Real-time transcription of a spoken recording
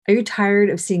Are you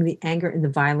tired of seeing the anger and the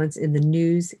violence in the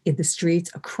news, in the streets,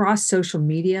 across social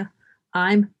media?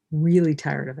 I'm really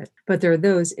tired of it. But there are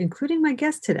those, including my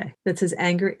guest today, that says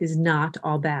anger is not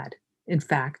all bad. In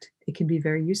fact, it can be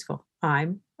very useful.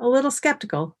 I'm a little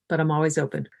skeptical, but I'm always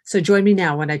open. So join me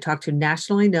now when I talk to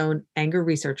nationally known anger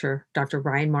researcher, Dr.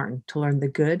 Ryan Martin, to learn the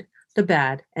good, the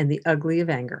bad, and the ugly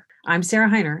of anger. I'm Sarah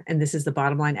Heiner, and this is the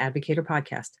Bottom Line Advocator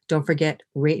podcast. Don't forget,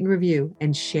 rate and review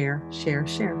and share, share,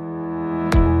 share.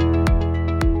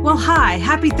 Well, hi,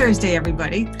 happy Thursday,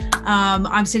 everybody.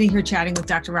 I'm sitting here chatting with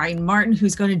Dr. Ryan Martin,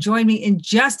 who's going to join me in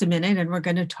just a minute, and we're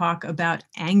going to talk about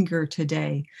anger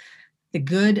today. The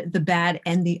good, the bad,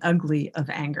 and the ugly of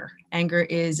anger. Anger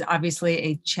is obviously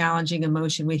a challenging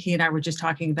emotion. He and I were just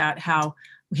talking about how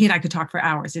he and I could talk for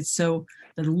hours. It's so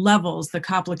the levels, the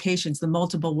complications, the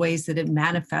multiple ways that it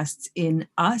manifests in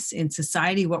us, in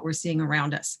society, what we're seeing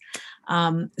around us.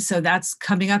 So that's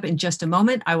coming up in just a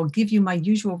moment. I will give you my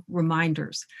usual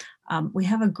reminders. We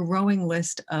have a growing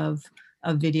list of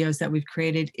videos that we've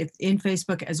created in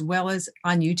Facebook as well as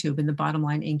on YouTube in the Bottom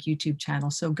Line Inc. YouTube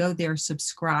channel. So go there,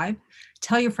 subscribe,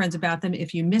 tell your friends about them.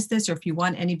 If you missed this or if you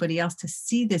want anybody else to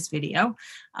see this video,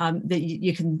 that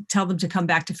you can tell them to come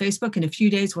back to Facebook. In a few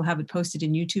days, we'll have it posted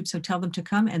in YouTube. So tell them to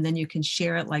come and then you can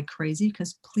share it like crazy,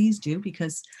 because please do,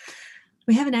 because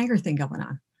we have an anger thing going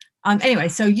on. Anyway,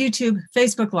 so YouTube,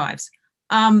 Facebook Lives.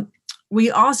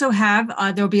 We also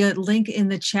have, there'll be a link in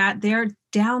the chat there.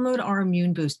 Download our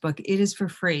Immune Boost book. It is for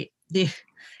free. They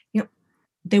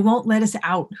won't let us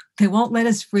out. They won't let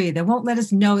us free. They won't let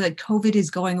us know that COVID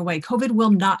is going away. COVID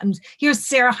will not, and here's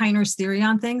Sarah Heiner's theory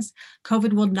on things.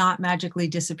 COVID will not magically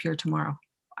disappear tomorrow.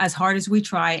 As hard as we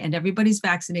try and everybody's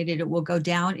vaccinated, it will go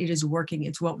down. It is working.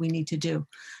 It's what we need to do.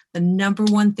 The number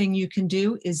one thing you can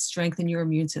do is strengthen your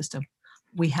immune system.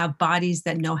 We have bodies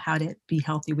that know how to be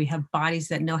healthy. We have bodies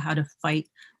that know how to fight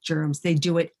germs. They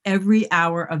do it every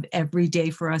hour of every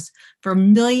day for us, for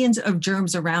millions of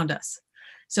germs around us.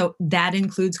 So that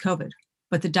includes COVID.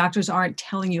 But the doctors aren't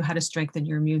telling you how to strengthen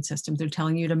your immune system. They're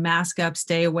telling you to mask up,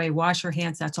 stay away, wash your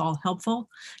hands. That's all helpful.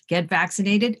 Get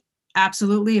vaccinated.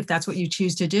 Absolutely, if that's what you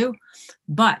choose to do.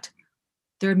 But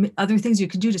there are other things you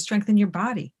can do to strengthen your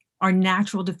body. Our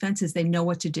natural defenses, they know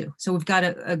what to do. So we've got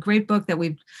a great book that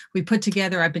we put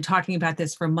together. I've been talking about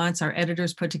this for months. Our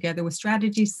editors put together with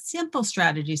strategies, simple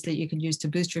strategies that you can use to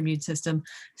boost your immune system,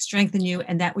 strengthen you,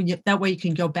 and that way you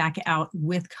can go back out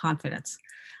with confidence,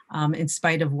 in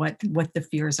spite of what the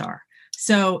fears are.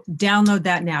 So download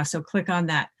that now. So click on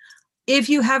that. If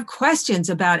you have questions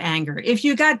about anger, if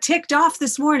you got ticked off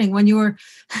this morning when you were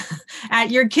at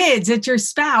your kids, at your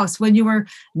spouse, when you were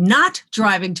not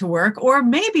driving to work or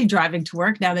maybe driving to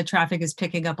work, now the traffic is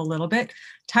picking up a little bit,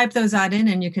 type those out in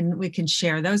and we can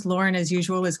share those. Lauren, as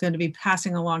usual, is going to be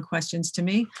passing along questions to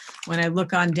me. When I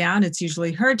look on down, it's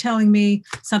usually her telling me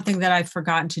something that I've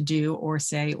forgotten to do or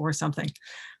say or something.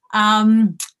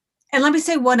 And let me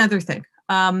say one other thing.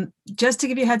 Just to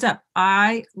give you a heads up,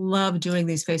 I love doing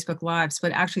these Facebook Lives,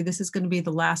 but actually this is going to be the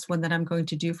last one that I'm going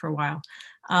to do for a while.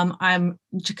 I'm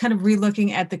kind of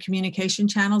relooking at the communication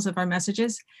channels of our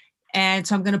messages. And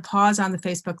so I'm going to pause on the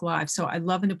Facebook Live. So I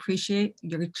love and appreciate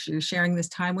you're sharing this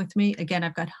time with me. Again,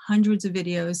 I've got hundreds of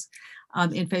videos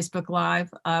in Facebook Live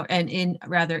and in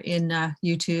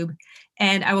YouTube.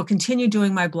 And I will continue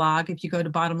doing my blog. If you go to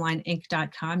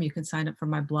bottomlineinc.com, you can sign up for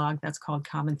my blog. That's called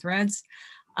Common Threads.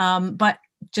 But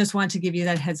just want to give you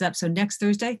that heads up. So next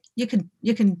Thursday, you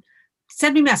can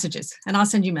send me messages and I'll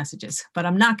send you messages, but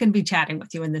I'm not going to be chatting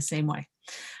with you in the same way.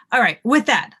 All right. With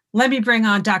that, let me bring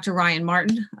on Dr. Ryan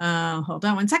Martin. Hold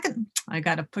on one second. I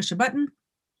got to push a button.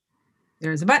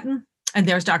 There's a button and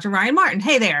there's Dr. Ryan Martin.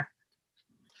 Hey there.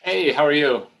 Hey, how are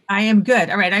you? I am good.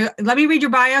 All right. Let me read your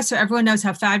bio so everyone knows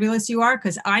how fabulous you are,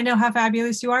 because I know how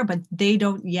fabulous you are, but they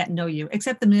don't yet know you,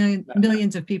 except the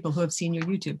millions of people who have seen your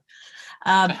YouTube.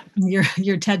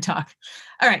 Your TED Talk.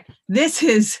 All right. This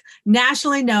is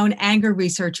nationally known anger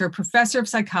researcher, professor of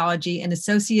psychology, and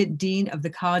associate dean of the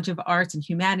College of Arts and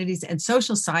Humanities and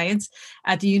Social Science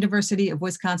at the University of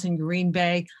Wisconsin, Green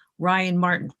Bay, Ryan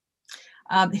Martin.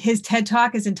 His TED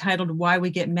Talk is entitled Why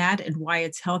We Get Mad and Why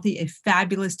It's Healthy, a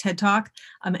fabulous TED Talk.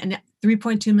 And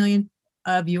 3.2 million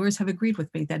viewers have agreed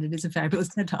with me that it is a fabulous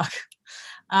TED Talk.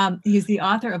 He's the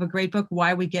author of a great book,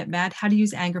 Why We Get Mad, How to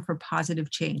Use Anger for Positive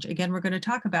Change. Again, we're going to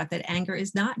talk about that anger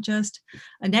is not just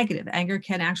a negative. Anger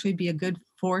can actually be a good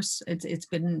force. It's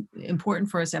been important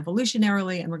for us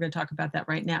evolutionarily, and we're going to talk about that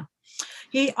right now.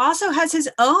 He also has his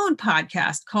own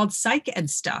podcast called Psych and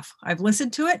Stuff. I've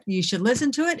listened to it. You should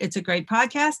listen to it. It's a great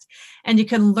podcast. And you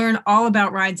can learn all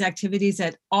about Ryan's activities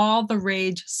at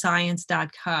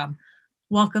alltheragescience.com.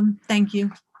 Welcome. Thank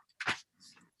you.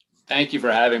 Thank you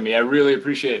for having me. I really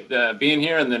appreciate being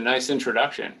here and the nice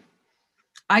introduction.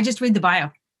 I just read the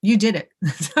bio. You did it.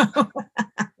 All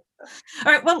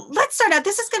right, well, let's start out.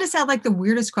 This is going to sound like the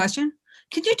weirdest question.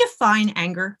 Could you define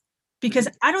anger? Because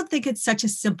I don't think it's such a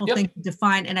simple Yep. thing to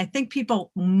define. And I think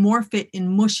people morph it and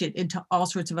mush it into all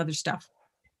sorts of other stuff.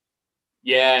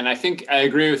 Yeah, and I think I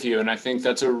agree with you. And I think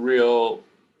that's a real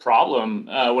problem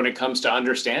when it comes to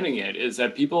understanding it, is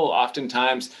that people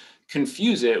oftentimes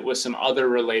confuse it with some other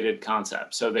related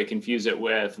concepts. So they confuse it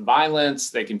with violence,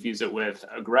 they confuse it with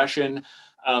aggression.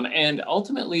 And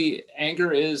ultimately,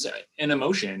 anger is an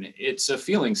emotion. It's a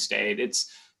feeling state. It's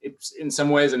in some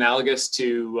ways analogous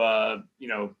to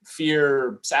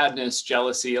fear, sadness,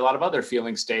 jealousy, a lot of other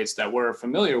feeling states that we're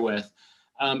familiar with.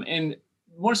 And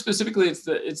more specifically,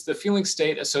 it's the feeling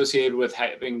state associated with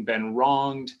having been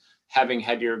wronged, having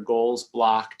had your goals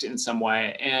blocked in some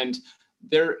way, and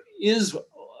there is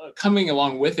coming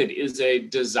along with it is a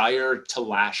desire to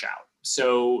lash out.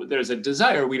 So there's a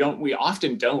desire. We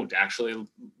often don't actually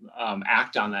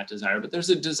act on that desire, but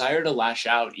there's a desire to lash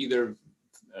out either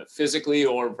physically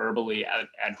or verbally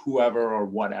at whoever or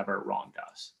whatever wronged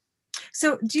us.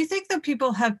 So do you think that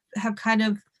people have kind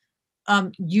of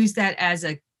used that as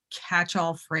a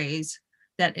catch-all phrase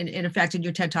that in effect in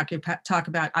your TED talk, you talk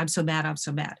about, I'm so mad, I'm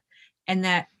so mad. And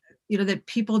that, that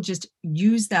people just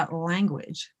use that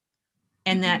language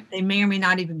and that they may or may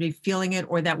not even be feeling it,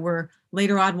 or that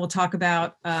later on we'll talk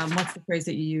about, what's the phrase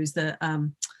that you use, the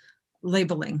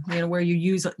labeling, where you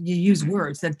use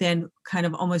words that then kind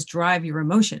of almost drive your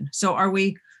emotion. So are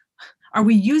we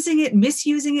using it,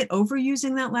 misusing it,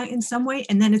 overusing that in some way,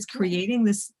 and then it's creating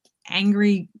this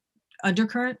angry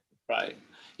undercurrent? Right.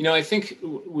 I think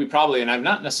we probably, and I've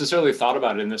not necessarily thought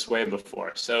about it in this way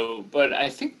before. But I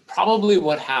think probably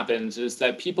what happens is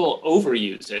that people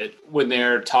overuse it when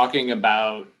they're talking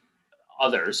about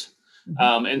others.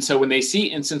 Mm-hmm. And so when they see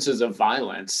instances of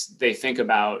violence, they think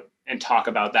about and talk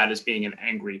about that as being an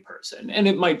angry person. And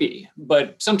it might be,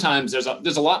 but sometimes there's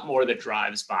a lot more that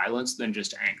drives violence than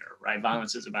just anger, right?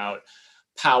 Violence is about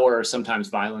power. Sometimes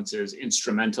violence is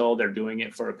instrumental. They're doing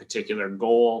it for a particular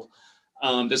goal.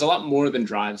 There's a lot more than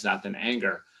drives that than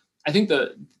anger. I think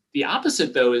the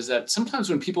opposite, though, is that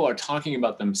sometimes when people are talking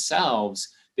about themselves,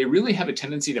 they really have a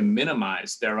tendency to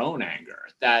minimize their own anger,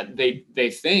 that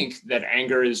they think that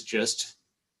anger is just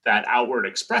that outward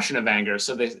expression of anger.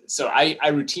 So I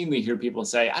routinely hear people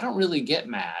say, I don't really get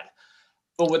mad.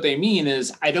 But what they mean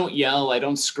is, I don't yell, I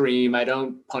don't scream, I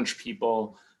don't punch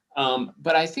people.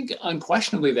 But I think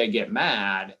unquestionably they get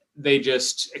mad. They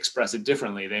just express it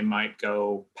differently. They might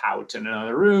go pout in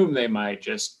another room. They might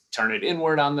just turn it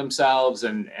inward on themselves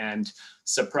and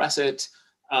suppress it.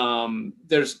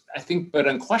 But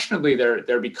unquestionably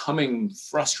they're becoming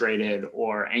frustrated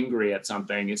or angry at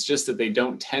something. It's just that they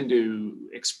don't tend to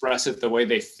express it the way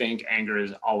they think anger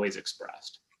is always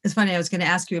expressed. It's funny. I was going to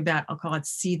ask you about, I'll call it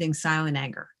seething silent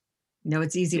anger.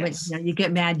 It's easy. Yes. When you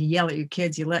get mad, you yell at your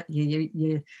kids,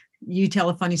 you tell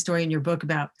a funny story in your book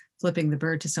about flipping the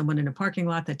bird to someone in a parking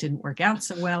lot that didn't work out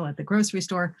so well at the grocery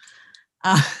store.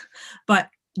 But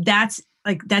that's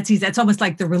easy. That's almost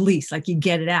like the release, like you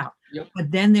get it out. Yep.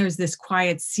 But then there's this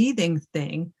quiet seething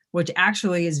thing, which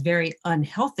actually is very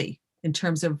unhealthy in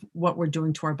terms of what we're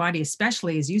doing to our body,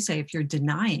 especially, as you say, if you're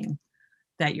denying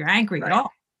that you're angry at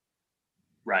all.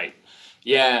 Right.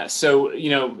 Yeah. So,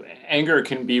 anger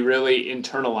can be really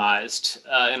internalized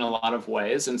in a lot of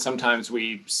ways. And sometimes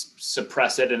we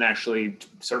suppress it and actually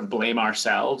sort of blame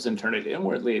ourselves and turn it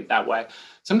inwardly that way.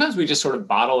 Sometimes we just sort of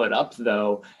bottle it up,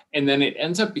 though, and then it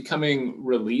ends up becoming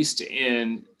released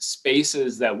in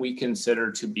spaces that we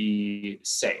consider to be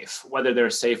safe, whether they're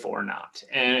safe or not.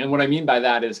 And what I mean by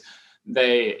that is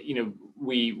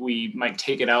we might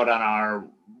take it out on our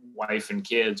wife and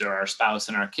kids, or our spouse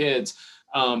and our kids,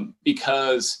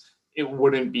 because it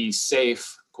wouldn't be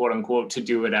safe, quote unquote, to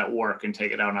do it at work and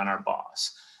take it out on our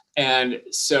boss. And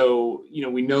so,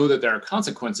 we know that there are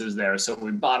consequences there. So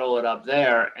we bottle it up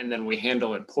there, and then we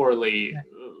handle it poorly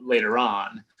later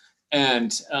on.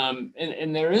 And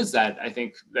there is that, I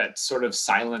think, that sort of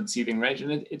silent seething rage,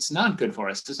 and it's not good for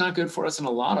us. It's not good for us in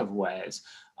a lot of ways.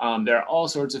 There are all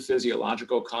sorts of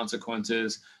physiological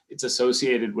consequences. It's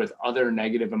associated with other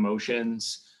negative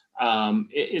emotions.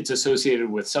 It's associated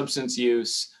with substance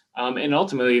use. And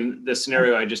ultimately, the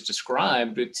scenario I just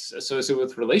described, it's associated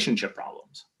with relationship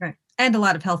problems. Right. And a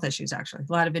lot of health issues, actually.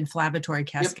 A lot of inflammatory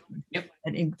cascade. Yep.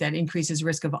 That increases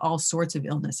risk of all sorts of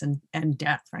illness and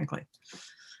death, frankly.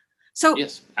 So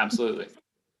yes, absolutely.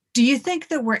 Do you think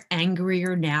that we're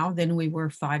angrier now than we were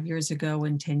 5 years ago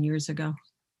and 10 years ago?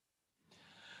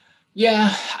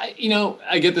 Yeah,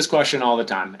 I get this question all the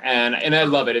time, and I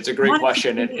love it. It's a great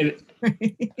question, and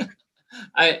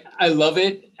I love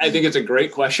it. I think it's a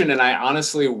great question, and I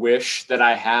honestly wish that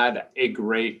I had a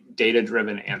great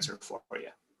data-driven answer for you.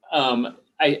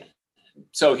 I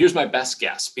So here's my best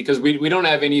guess, because we don't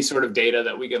have any sort of data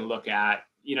that we can look at,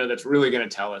 that's really going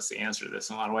to tell us the answer to this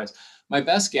in a lot of ways. My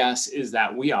best guess is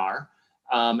that we are,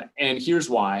 and here's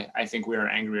why I think we are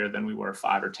angrier than we were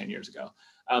 5 or 10 years ago.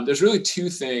 There's really two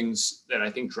things that I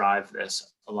think drive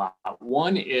this a lot.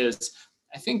 One is,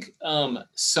 I think,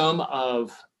 some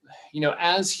of,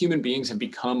 as human beings have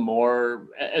become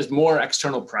as more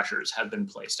external pressures have been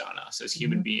placed on us as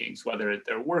human beings, whether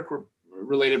they're work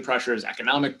related pressures,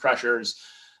 economic pressures,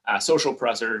 social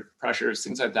pressures,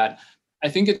 things like that. I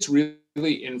think it's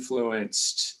really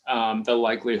influenced the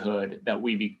likelihood that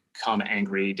we become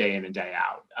angry day in and day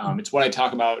out. It's what I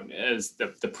talk about as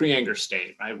the pre-anger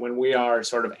state, right? When we are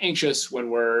sort of anxious, when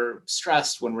we're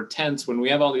stressed, when we're tense, when we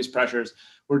have all these pressures,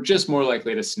 we're just more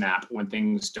likely to snap when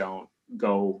things don't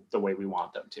go the way we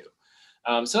want them to.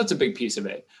 So that's a big piece of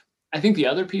it. I think the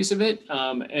other piece of it,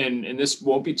 and this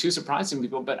won't be too surprising to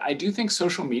people, but I do think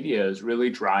social media is really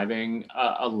driving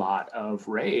a lot of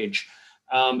rage.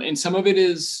 And some of it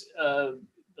is a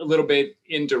little bit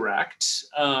indirect.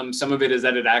 Some of it is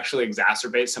that it actually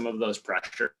exacerbates some of those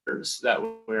pressures that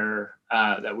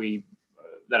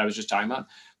I was just talking about.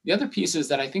 The other piece is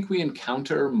that I think we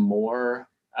encounter more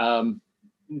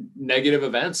negative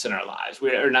events in our lives.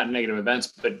 Or not negative events,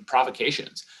 but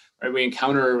provocations. Right? We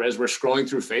encounter, as we're scrolling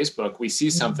through Facebook, we see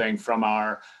something from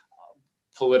our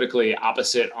politically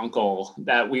opposite uncle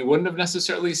that we wouldn't have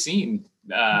necessarily seen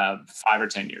 5 or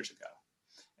 10 years ago.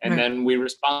 And then we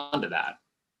respond to that.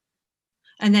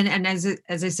 And as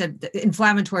I said, the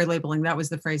inflammatory labeling, that was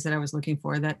the phrase that I was looking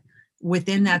for, that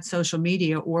within that social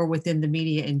media or within the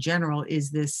media in general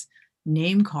is this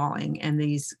name calling and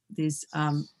these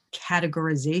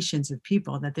categorizations of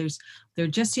people, that there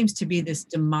just seems to be this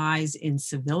demise in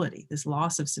civility, this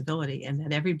loss of civility, and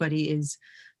that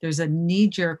there's a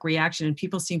knee-jerk reaction and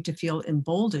people seem to feel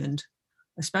emboldened,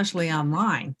 especially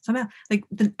online. Somehow,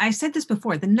 I said this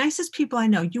before, the nicest people I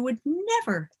know, you would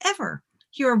never, ever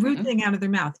hear a rude thing out of their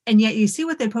mouth. And yet you see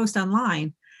what they post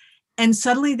online and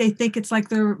suddenly they think it's like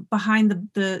they're behind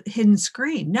the hidden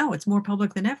screen. No, it's more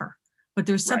public than ever, but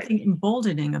there's something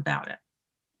emboldening about it.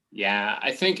 Yeah,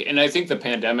 I think the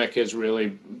pandemic has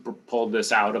really pulled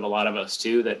this out of a lot of us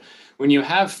too, that when you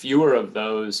have fewer of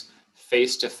those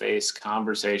face-to-face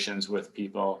conversations with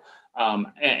people,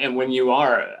 and when you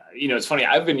are, it's funny,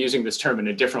 I've been using this term in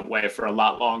a different way for a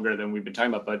lot longer than we've been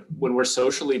talking about, but when we're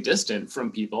socially distant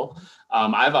from people,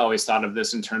 I've always thought of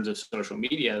this in terms of social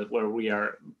media, where we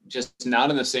are just not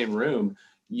in the same room.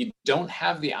 You don't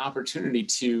have the opportunity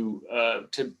to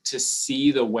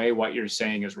see the way what you're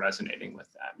saying is resonating with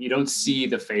them. You don't see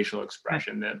the facial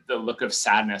expression, the look of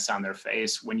sadness on their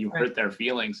face when you hurt their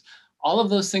feelings. All of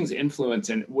those things influence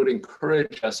and would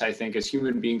encourage us, I think, as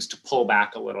human beings to pull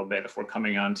back a little bit if we're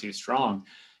coming on too strong.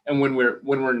 And when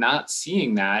we're not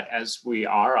seeing that, as we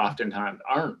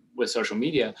aren't with social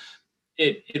media,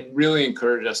 it really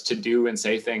encouraged us to do and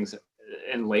say things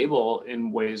and label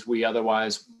in ways we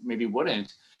otherwise maybe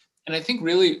wouldn't. And I think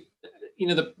really,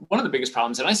 one of the biggest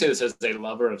problems, and I say this as a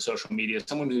lover of social media,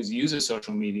 someone who uses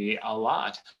social media a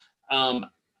lot,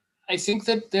 I think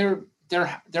that there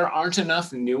aren't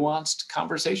enough nuanced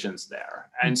conversations there.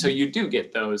 And so you do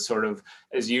get those sort of,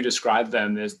 as you describe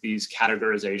them, as these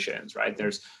categorizations, right?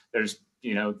 There's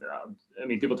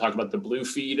people talk about the blue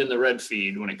feed and the red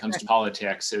feed when it comes to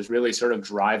politics, is really sort of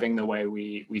driving the way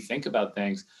we think about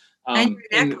things. And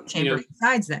an echo chamber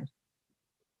besides them.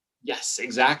 Yes,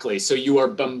 exactly. So you are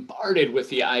bombarded with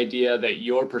the idea that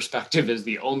your perspective is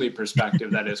the only perspective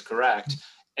that is correct.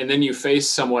 And then you face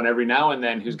someone every now and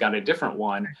then who's got a different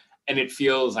one. And it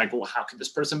feels like, well, how could this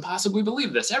person possibly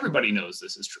believe this? Everybody knows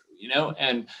this is true,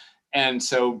 And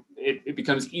so it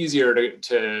becomes easier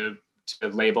to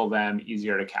label them,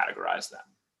 easier to categorize them.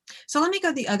 So let me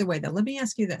go the other way, though. Let me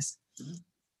ask you this.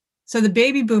 So the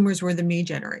baby boomers were the me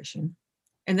generation.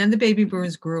 And then the baby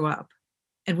boomers grew up.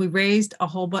 And we raised a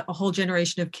whole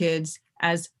generation of kids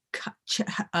as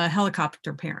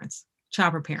helicopter parents,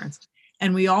 chopper parents.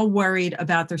 And we all worried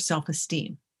about their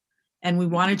self-esteem. And we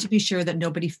wanted to be sure that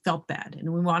nobody felt bad.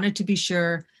 And we wanted to be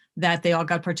sure that they all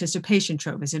got participation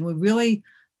trophies. And we really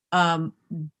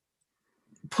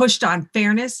pushed on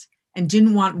fairness and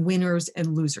didn't want winners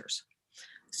and losers.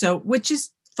 So, which is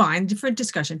fine, different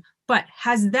discussion. But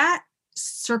has that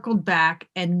circled back?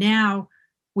 And now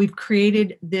we've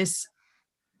created this,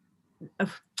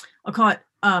 I'll call it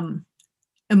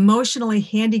emotionally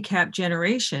handicapped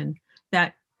generation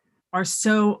that are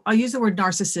so, I'll use the word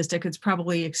narcissistic, it's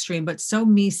probably extreme, but so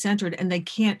me-centered, and they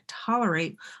can't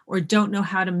tolerate or don't know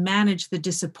how to manage the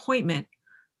disappointment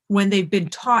when they've been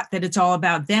taught that it's all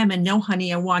about them. And no,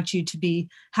 honey, I want you to be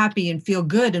happy and feel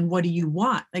good. And what do you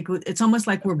want? Like, it's almost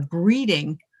like we're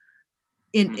breeding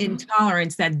in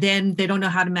intolerance that then they don't know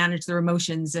how to manage their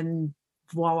emotions, and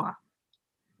voila.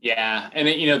 Yeah, and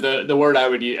the word I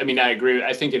would use, I mean, I agree.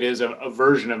 I think it is a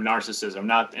version of narcissism,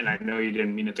 not, and I know you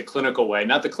didn't mean it the clinical way,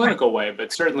 not the clinical way,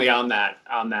 but certainly on that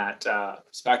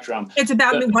spectrum. It's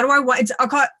about me. What do I want? It's, I'll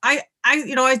call it,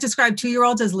 I describe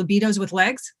 2-year-olds as libidos with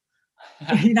legs.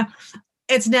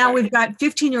 It's now we've got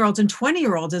 15-year-olds and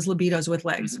 20-year-olds as libidos with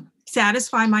legs.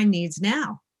 Satisfy my needs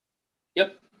now.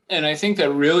 Yep. And I think that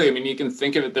really, I mean, you can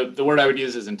think of it, the word I would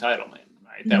use is entitlement,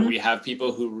 right? That we have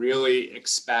people who really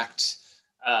expect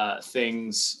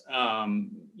things,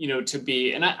 to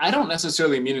be, and I don't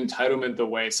necessarily mean entitlement the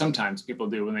way sometimes people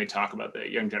do when they talk about the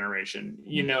young generation.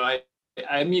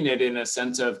 I mean it in a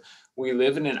sense of, we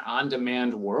live in an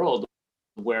on-demand world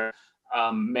where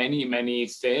many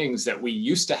things that we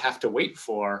used to have to wait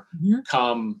for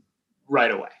come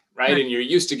right away, right? And you're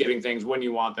used to getting things when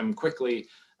you want them quickly,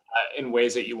 in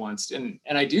ways that you once, and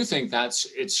I do think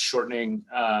it's shortening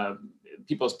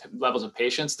people's levels of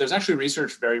patience. There's actually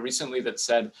research very recently that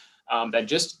said that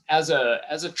just as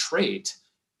a trait,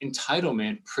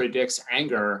 entitlement predicts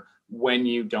anger when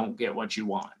you don't get what you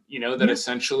want. That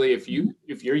essentially, if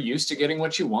you're used to getting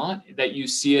what you want, that you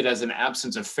see it as an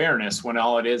absence of fairness, when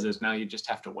all it is now you just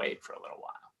have to wait for a little while.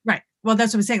 Right. Well,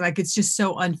 that's what I'm saying. Like, it's just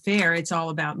so unfair. It's all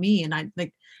about me. And I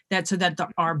like that, so that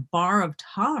our bar of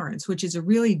tolerance, which is a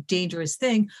really dangerous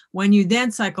thing, when you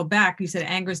then cycle back, you said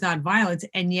anger is not violence,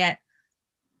 and yet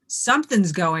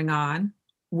something's going on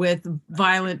with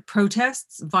violent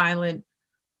protests, violent,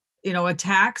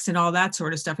 attacks and all that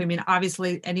sort of stuff. I mean,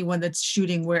 obviously anyone that's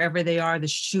shooting wherever they are, the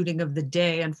shooting of the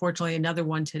day, unfortunately, another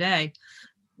one today,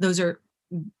 there's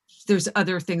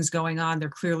other things going on. They're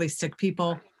clearly sick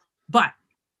people, but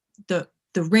the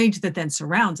rage that then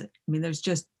surrounds it. I mean,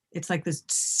 it's like this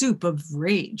soup of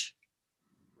rage.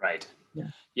 Right.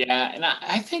 Yeah. And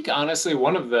I think, honestly,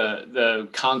 one of the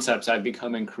concepts I've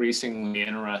become increasingly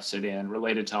interested in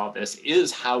related to all this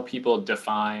is how people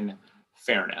define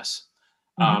fairness,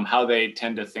 how they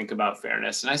tend to think about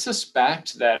fairness. And I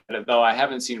suspect that, though I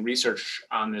haven't seen research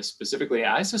on this specifically,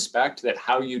 I suspect that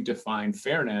how you define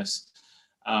fairness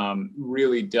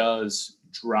really does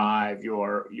drive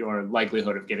your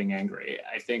likelihood of getting angry.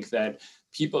 I think that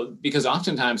people, because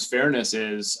oftentimes fairness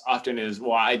is,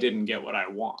 well, I didn't get what I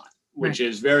want, which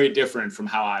is very different from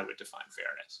how I would define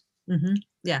fairness.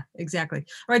 Yeah, exactly.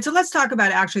 All right. So let's talk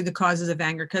about actually the causes of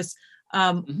anger, because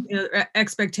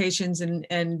expectations and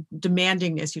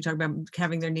demandingness, you talk about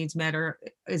having their needs met,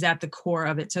 is at the core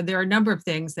of it. So there are a number of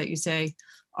things that you say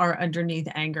are underneath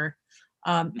anger.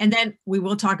 And then we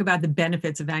will talk about the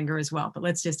benefits of anger as well. But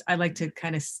I like to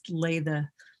kind of lay the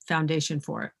foundation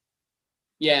for it.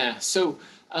 Yeah. So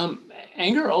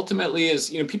anger ultimately is,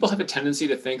 people have a tendency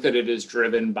to think that it is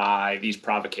driven by these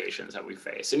provocations that we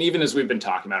face. And even as we've been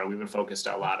talking about it, we've been focused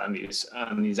a lot on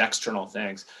these external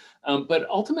things. But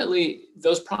ultimately,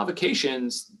 those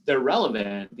provocations, they're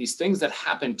relevant, these things that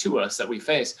happen to us that we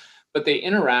face, but they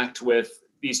interact with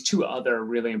these two other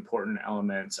really important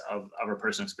elements of our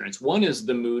personal experience. One is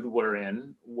the mood we're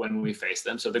in when we face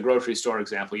them. So the grocery store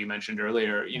example you mentioned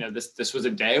earlier, this was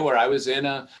a day where I was in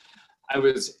a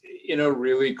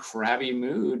really crabby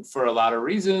mood for a lot of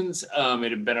reasons.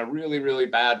 It had been a really, really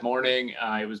bad morning.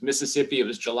 It was Mississippi. It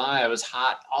was July. I was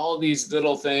hot. All these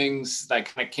little things that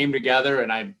kind of came together,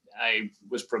 and I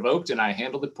was provoked and I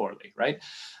handled it poorly, right?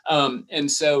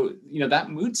 And so, that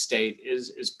mood state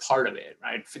is part of it,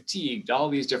 right? Fatigued, all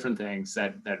these different things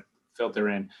that filter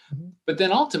in. But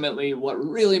then ultimately, what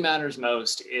really matters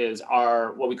most is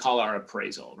what we call our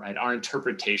appraisal, right? Our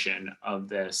interpretation of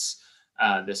this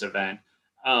event,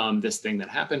 this thing that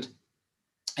happened.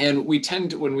 And we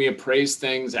tend to, when we appraise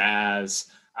things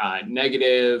as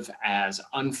negative, as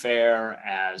unfair,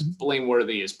 as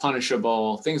blameworthy, as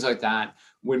punishable, things like that,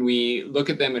 when we look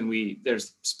at them and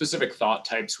there's specific thought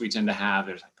types we tend to have.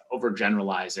 There's like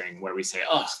overgeneralizing, where we say,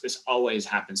 oh, this always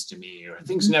happens to me, or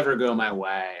things never go my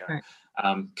way, or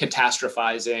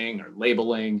catastrophizing or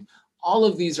labeling. All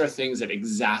of these are things that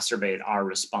exacerbate our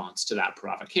response to that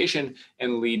provocation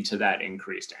and lead to that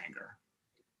increased anger.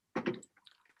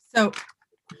 So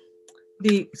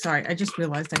sorry, I just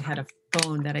realized I had a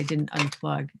phone that I didn't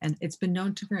unplug, and it's been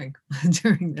known to ring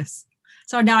during this.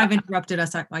 So now I've interrupted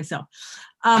us myself.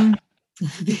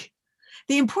 The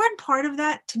important part of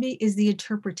that to me is the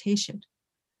interpretation,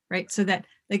 right? So that,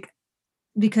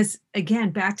 because again,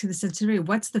 back to the sensitivity,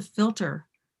 what's the filter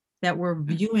that we're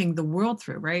viewing the world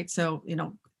through, right? So,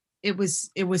 it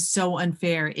was so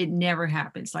unfair. It never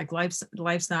happens. Like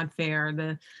life's not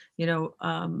fair. You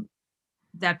know,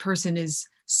 that person is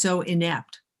so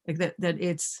inept, like that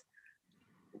it's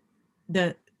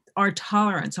the our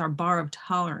tolerance, our bar of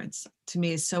tolerance to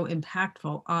me is so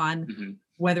impactful on Mm-hmm.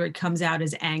 whether it comes out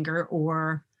as anger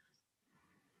or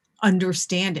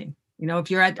understanding.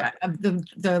 If you're at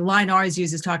the line I always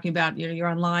use is talking about, you're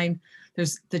online,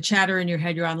 there's the chatter in your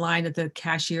head, you're online at the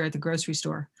cashier at the grocery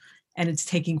store, and it's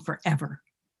taking forever.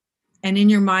 And in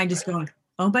your mind is going,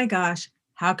 oh my gosh,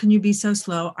 how can you be so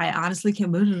slow? I honestly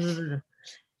can't.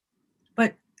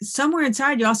 But somewhere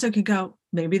inside, you also could go,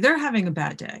 maybe they're having a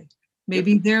bad day.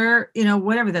 Maybe they're,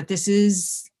 whatever, that this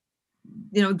is,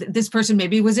 this person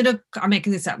maybe I'm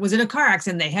making this up, was in a car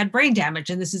accident, they had brain damage,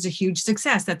 and this is a huge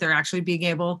success that they're actually being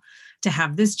able to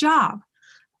have this job.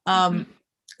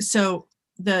 So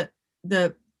the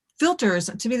filters,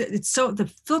 to me,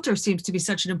 the filter seems to be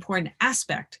such an important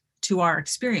aspect to our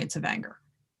experience of anger.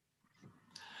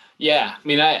 Yeah, I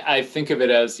mean, I think of it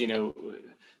as,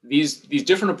 these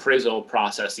different appraisal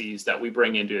processes that we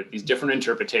bring into it, these different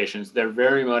interpretations, they're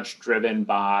very much driven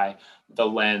by the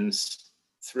lens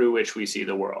through which we see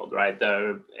the world, right?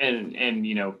 The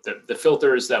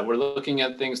filters that we're looking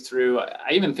at things through.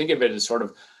 I even think of it as sort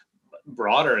of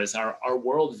broader as our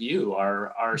worldview,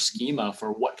 our schema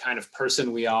for what kind of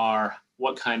person we are,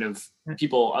 what kind of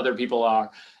people other people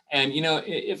are. And,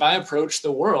 if I approach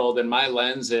the world and my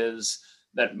lens is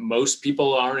that most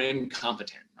people are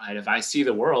incompetent, right? If I see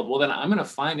the world, well, then I'm going to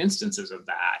find instances of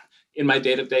that in my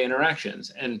day-to-day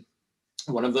interactions. And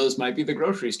one of those might be the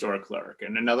grocery store clerk,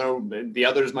 and the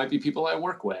others might be people I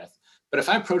work with. But if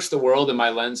I approach the world and my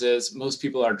lens is most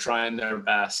people are trying their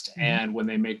best, and when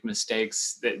they make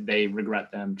mistakes, they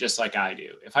regret them just like I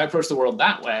do. If I approach the world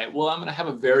that way, well, I'm going to have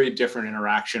a very different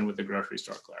interaction with the grocery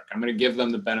store clerk. I'm going to give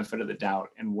them the benefit of the doubt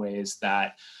in ways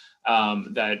that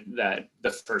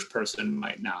the first person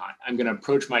might not. I'm going to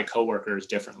approach my coworkers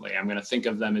differently. I'm going to think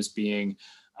of them as being,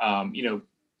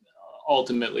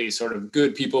 ultimately sort of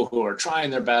good people who are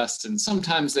trying their best, and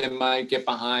sometimes they might get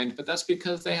behind, but that's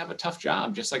because they have a tough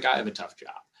job, just like I have a tough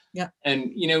job. Yeah.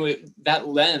 And that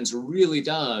lens really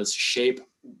does shape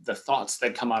the thoughts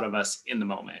that come out of us in the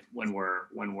moment when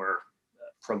we're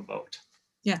provoked.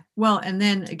 Yeah. Well, and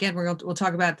then again, we'll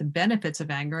talk about the benefits of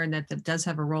anger, and that does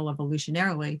have a role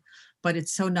evolutionarily, but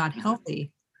it's so not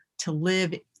healthy to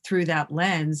live through that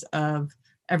lens of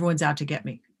everyone's out to get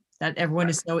me, that everyone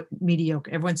is so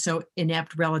mediocre, everyone's so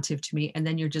inept relative to me. And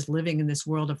then you're just living in this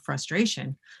world of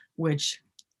frustration, which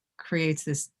creates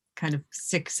this kind of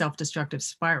sick, self-destructive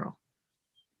spiral.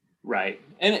 Right.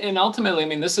 And ultimately, I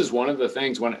mean, this is one of the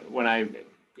things when I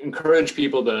encourage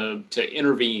people to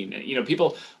intervene.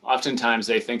 People oftentimes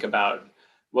they think about,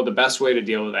 well, the best way to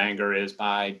deal with anger is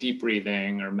by deep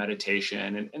breathing or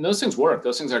meditation. And those things work.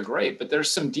 Those things are great. But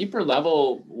there's some deeper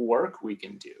level work we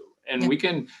can do. And we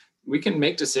can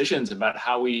make decisions about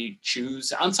how we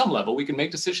choose. On some level, we can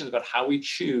make decisions about how we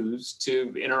choose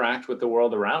to interact with the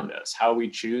world around us, how we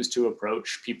choose to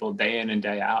approach people day in and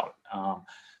day out.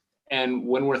 And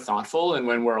when we're thoughtful and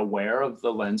when we're aware of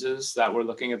the lenses that we're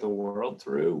looking at the world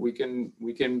through, we can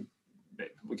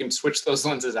switch those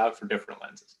lenses out for different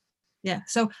lenses. Yeah.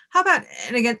 So how about,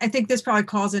 and again, I think this probably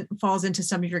falls into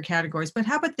some of your categories, but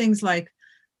how about things like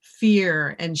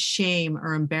fear and shame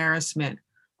or embarrassment?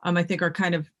 I think are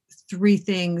kind of three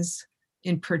things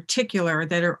in particular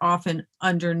that are often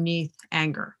underneath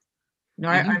anger.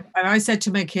 I always said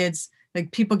to my kids,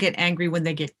 like, people get angry when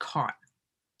they get caught.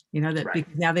 That right.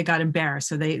 Because now they got embarrassed.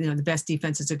 So the best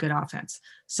defense is a good offense.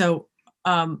 So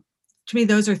to me,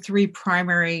 those are three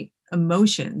primary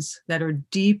emotions that are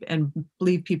deep and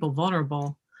leave people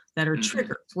vulnerable, that are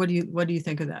triggers. What do you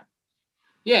think of that?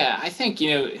 Yeah, I think,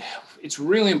 it's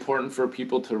really important for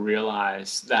people to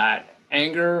realize that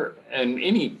anger and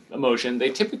any emotion,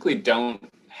 they typically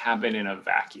don't happen in a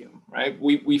vacuum, right?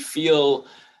 We feel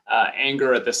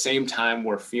anger at the same time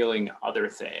we're feeling other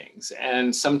things.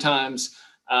 And sometimes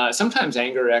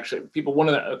anger actually,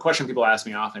 a question people ask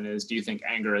me often is, do you think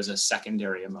anger is a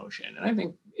secondary emotion? And I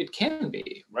think it can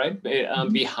be, right?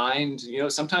 Behind,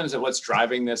 sometimes what's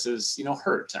driving this is,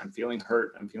 hurt. I'm feeling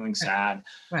hurt. I'm feeling sad.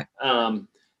 Right.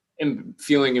 And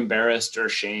feeling embarrassed or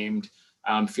shamed,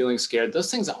 feeling scared.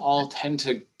 Those things all tend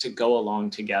to go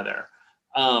along together.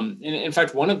 In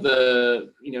fact, one of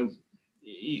the,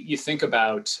 you think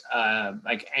about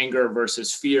like anger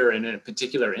versus fear in a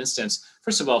particular instance.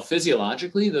 First of all,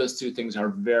 physiologically, those two things are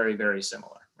very, very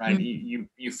similar, right?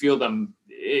 You feel them.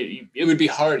 It would be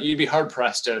hard. You'd be hard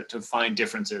pressed to find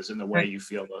differences in the way you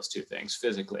feel those two things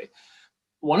physically.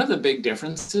 one of the big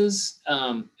differences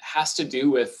has to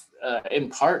do with, in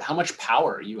part, how much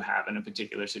power you have in a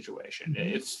particular situation.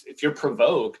 Mhm. If you're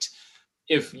provoked,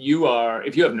 if you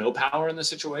have no power in the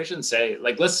situation, say,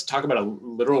 like, let's talk about a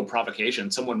literal provocation,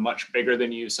 someone much bigger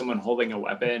than you, someone holding a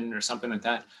weapon or something like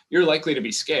that, you're likely to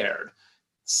be scared.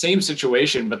 Same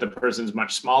situation, but the person's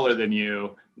much smaller than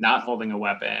you, not holding a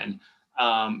weapon,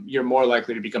 you're more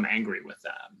likely to become angry with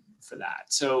them for that.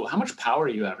 So how much power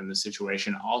you have in the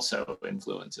situation also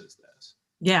influences this.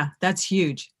 Yeah, that's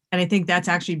huge. And I think that's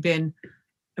actually been,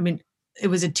 I mean, it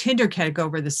was a Tinder keg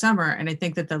over the summer. And I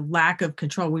think that the lack of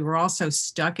control, we were all so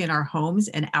stuck in our homes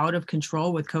and out of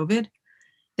control with COVID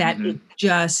that it Mhm.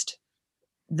 just,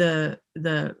 the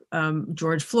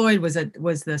George Floyd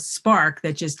was the spark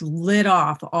that just lit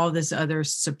off all this other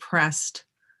suppressed.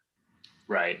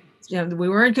 Right. We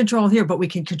were in control here, but we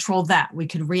can control that. We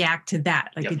can react to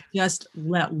that. Like Yep. it just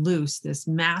let loose this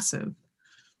massive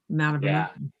amount of Yeah.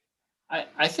 emotion.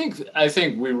 I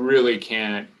think we really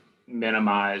can't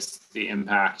minimize the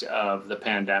impact of the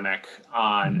pandemic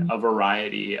on Mhm. a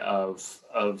variety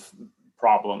of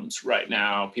problems right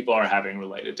now people are having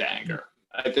related to anger.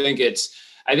 I think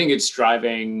it's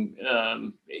driving,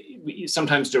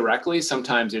 sometimes directly,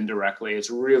 sometimes indirectly. It's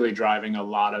really driving a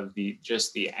lot of the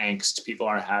angst people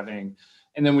are having.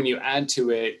 And then when you add to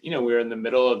it, we're in the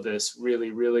middle of this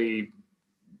really, really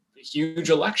huge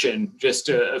election just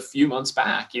a few months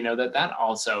back, that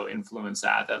also influenced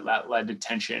that led to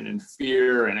tension and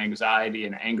fear and anxiety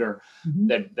and anger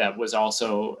Mhm. that was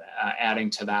also adding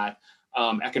to that.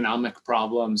 Economic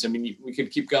problems. I mean, we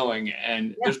could keep going,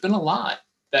 and Yeah. there's been a lot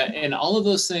that, and all of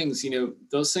those things,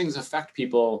 those things affect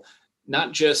people,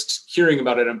 not just hearing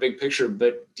about it in a big picture,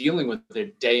 but dealing with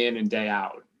it day in and day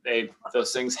out.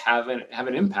 Those things have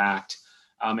an impact,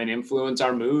 and influence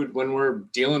our mood when we're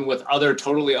dealing with other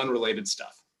totally unrelated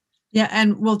stuff. Yeah,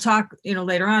 and we'll talk,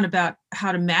 later on about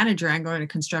how to manage your anger in a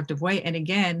constructive way. And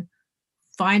again,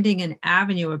 finding an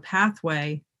avenue, a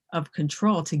pathway of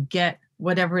control to get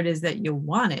whatever it is that you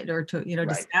wanted, or to, to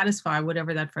Right. satisfy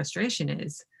whatever that frustration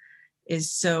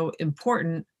is so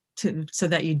important, to so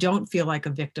that you don't feel like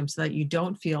a victim, so that you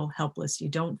don't feel helpless, you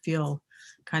don't feel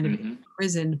kind of Hmm.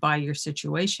 imprisoned by your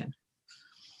situation.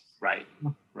 Right.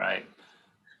 Right.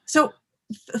 So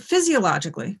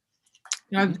physiologically,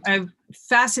 Hmm. I'm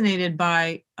fascinated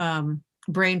by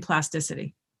brain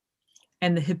plasticity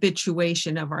and the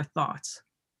habituation of our thoughts.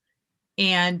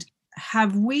 And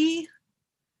have we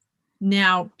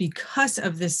now, because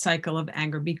of this cycle of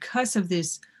anger, because of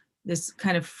this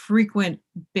kind of frequent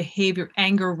behavior,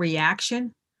 anger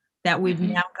reaction that we've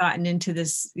Hmm. now gotten into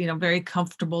this, very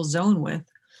comfortable zone with,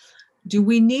 do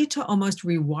we need to almost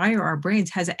rewire our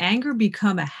brains? Has anger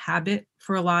become a habit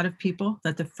for a lot of people,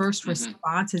 that the first Hmm.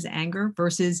 response is anger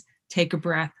versus take a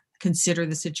breath, consider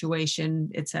the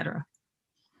situation, etc.?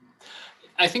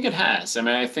 I think it has. I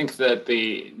mean, I think that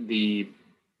the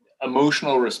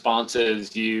emotional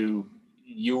responses you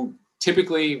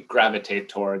typically gravitate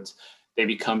towards, they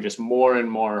become just more and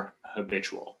more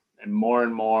habitual and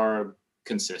more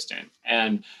consistent.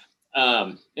 And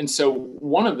so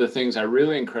one of the things I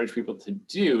really encourage people to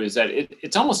do is that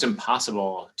it's almost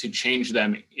impossible to change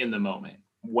them in the moment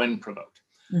when provoked.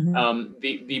 Mhm.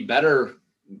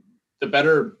 The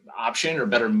better option or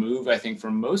better move, I think,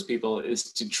 for most people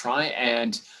is to try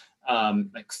and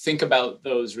like think about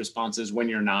those responses when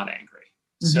you're not angry.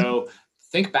 Mhm. So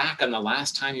think back on the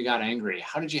last time you got angry.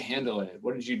 How did you handle it?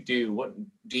 What did you do? What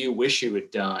do you wish you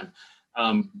had done?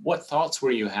 What thoughts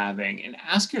were you having? And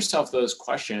ask yourself those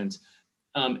questions,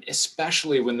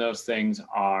 especially when those things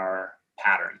are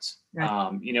patterns.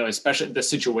 Right. Especially the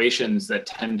situations that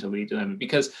tend to lead to them,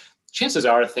 because chances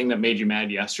are a thing that made you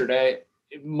mad yesterday,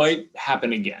 it might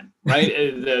happen again, right?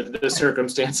 The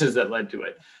circumstances that led to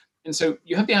it. And so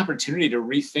you have the opportunity to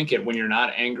rethink it when you're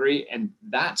not angry, and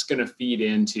that's going to feed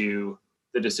into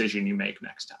the decision you make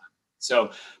next time.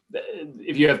 So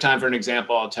if you have time for an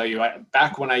example, I'll tell you,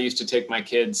 back when I used to take my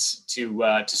kids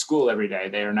to school every day,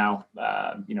 they are now,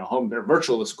 home, they're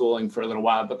virtual schooling for a little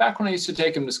while, but back when I used to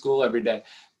take them to school every day,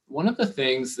 one of the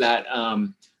things that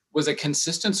was a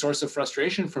consistent source of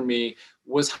frustration for me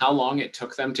was how long it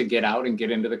took them to get out and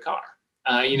get into the car.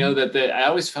 Mhm. I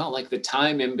always felt like the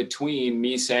time in between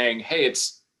me saying, "Hey,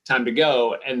 it's time to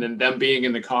go," and then them being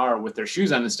in the car with their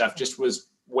shoes on and stuff just was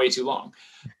way too long.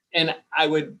 And I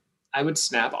would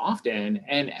snap often,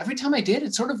 and every time I did,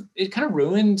 it kind of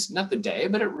ruined, not the day,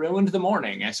 but it ruined the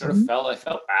morning. Mhm. I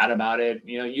felt bad about it.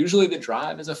 Usually the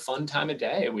drive is a fun time of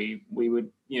day. We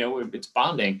would, it's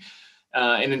bonding,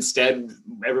 and instead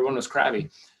everyone was crabby.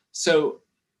 So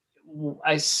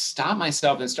I stopped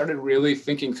myself and started really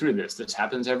thinking through this. This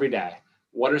happens every day.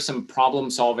 What are some problem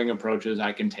solving approaches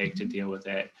I can take to deal with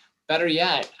it? Better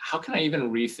yet, how can I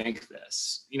even rethink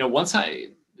this?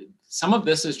 Some of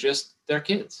this is just their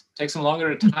kids. It takes them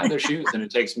longer to tie their shoes than it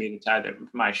takes me to tie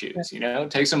my shoes.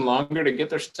 It takes them longer to get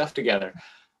their stuff together.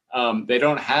 They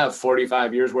don't have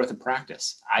 45 years worth of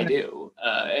practice. I do.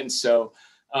 And so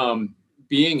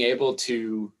being able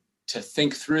to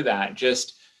think through that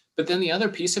but then the other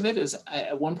piece of it is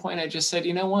at one point I just said,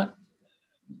 you know what,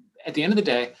 at the end of the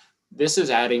day, this is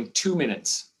adding 2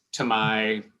 minutes to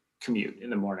my commute in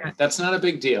the morning. That's not a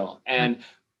big deal. And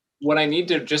what I need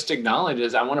to just acknowledge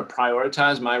is I want to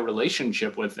prioritize my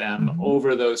relationship with them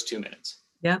over those 2 minutes.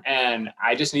 Yeah. And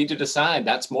I just need to decide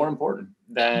that's more important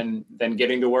than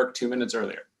getting to work 2 minutes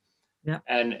earlier. Yeah.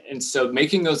 And so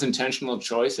making those intentional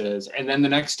choices, and then the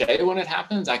next day when it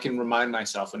happens, I can remind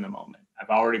myself in the moment, I've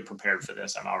already prepared for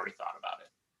this. I've already thought about it.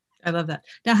 I love that.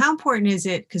 Now, how important is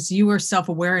it, because you were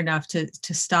self-aware enough to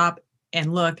stop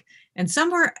and look, and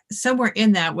somewhere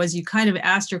in that was you kind of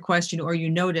asked your question, or you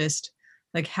noticed,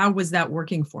 like, how was that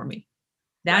working for me?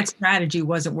 That strategy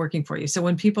wasn't working for you. So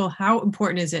how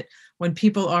important is it when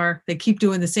people they keep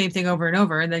doing the same thing over and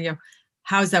over, and then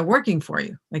how's that working for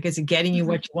you? Like, is it getting you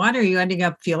what you want, or are you ending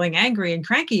up feeling angry and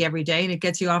cranky every day, and it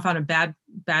gets you off on a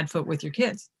bad foot with your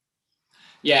kids?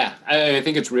 Yeah, I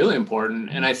think it's really important.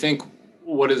 And I think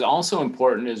what is also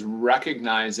important is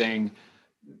recognizing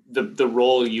the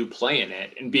role you play in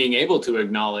it and being able to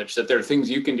acknowledge that there are things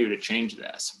you can do to change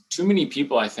this. Too many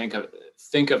people, I think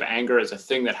of anger as a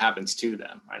thing that happens to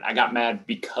them, right? I got mad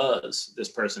because this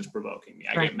person's provoking me.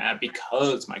 I get mad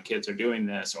because my kids are doing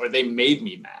this, or they made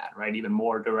me mad, right? Even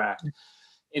more direct.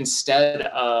 Instead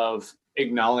of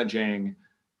acknowledging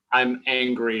I'm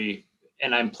angry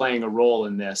and I'm playing a role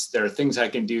in this, there are things I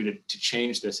can do to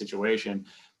change the situation.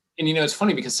 And, it's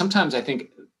funny because sometimes I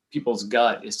think people's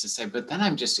gut is to say, but then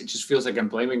it just feels like I'm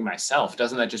blaming myself.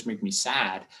 Doesn't that just make me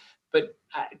sad? But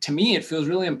to me, it feels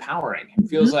really empowering. It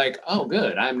feels like, oh,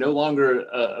 good. I'm no longer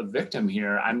a victim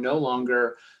here. I'm no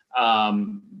longer, I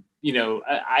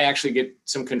actually get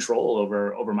some control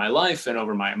over my life and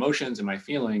over my emotions and my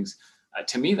feelings.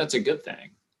 To me, that's a good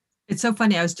thing. It's so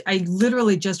funny. I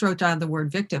literally just wrote down the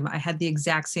word victim. I had the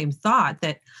exact same thought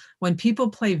that when people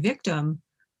play victim,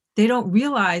 they don't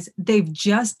realize they've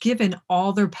just given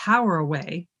all their power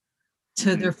away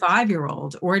to their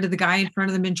 5-year-old, or to the guy in front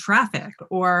of them in traffic,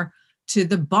 or to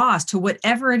the boss, to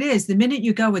whatever it is. The minute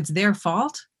you go, it's their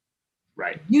fault.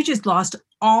 Right. You just lost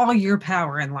all your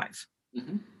power in life.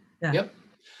 Mm-hmm. Yeah. Yep.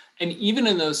 And even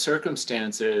in those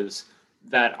circumstances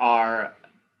that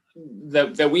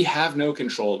we have no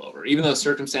control over, even those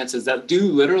circumstances that do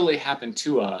literally happen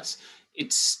to us,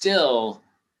 it's still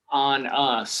on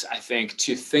us, I think,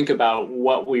 to think about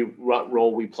what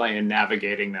role we play in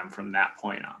navigating them from that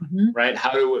point on, right?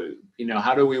 How do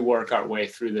we work our way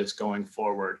through this going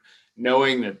forward,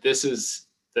 knowing that this is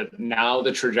now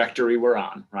the trajectory we're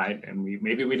on, right? And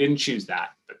maybe we didn't choose that,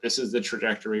 but this is the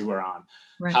trajectory we're on.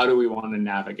 Right. How do we want to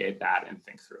navigate that and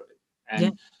think through it?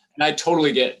 And I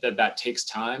totally get that takes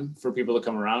time for people to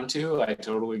come around to. I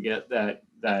totally get that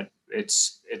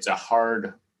it's a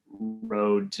hard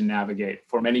road to navigate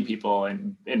for many people,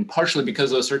 and partially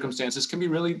because those circumstances can be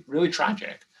really, really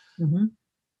tragic.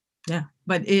 Yeah,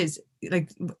 but is, like,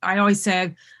 I always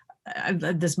say,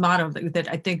 this motto that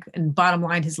I think, and bottom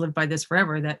line, has lived by this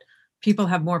forever, that people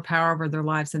have more power over their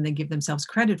lives than they give themselves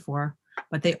credit for,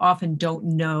 but they often don't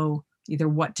know either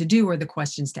what to do or the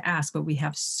questions to ask. But we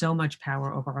have so much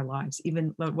power over our lives.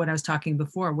 Even what I was talking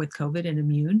before with COVID and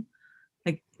immune,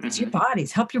 like, it's your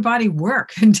bodies. Help your body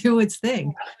work and do its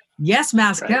thing. Yes,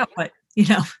 mask up, but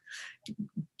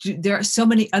there are so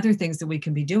many other things that we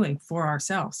can be doing for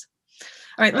ourselves.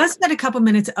 All right, let's spend a couple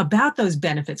minutes about those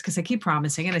benefits, because I keep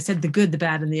promising, and I said the good, the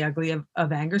bad, and the ugly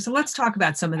of anger. So let's talk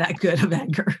about some of that good of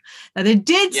anger. Now, they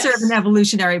did serve an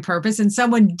evolutionary purpose, and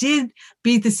someone did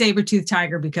beat the saber-toothed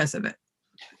tiger because of it.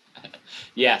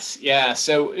 Yes, yeah.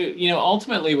 So,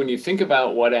 ultimately, when you think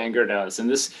about what anger does,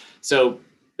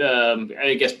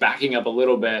 I guess backing up a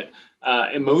little bit,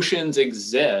 emotions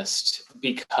exist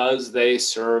because they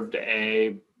served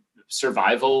a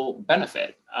survival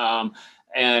benefit.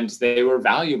 And they were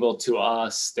valuable to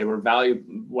us. They were valuable,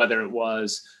 whether it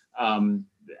was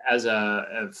as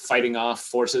a fighting off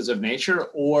forces of nature,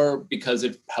 or because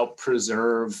it helped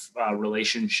preserve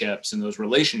relationships, and those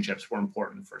relationships were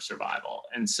important for survival.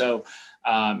 And so,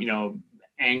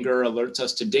 anger alerts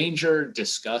us to danger.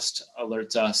 Disgust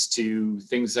alerts us to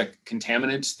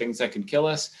contaminants, things that could kill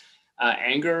us.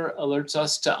 Anger alerts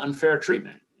us to unfair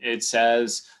treatment. It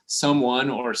says someone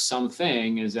or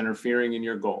something is interfering in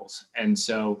your goals. And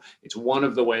so it's one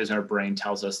of the ways our brain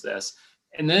tells us this.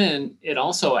 And then it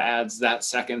also adds that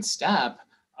second step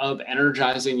of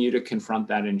energizing you to confront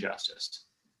that injustice.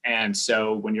 And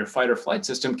so when your fight or flight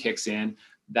system kicks in,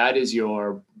 that is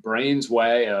your brain's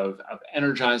way of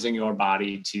energizing your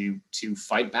body to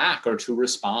fight back or to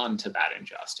respond to that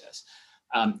injustice.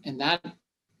 And that,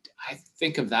 I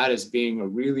think of that as being a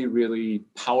really, really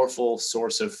powerful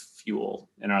source of fuel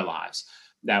in our lives,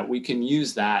 that we can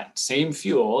use that same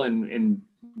fuel and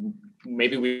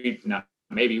maybe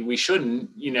we shouldn't,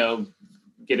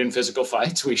 get in physical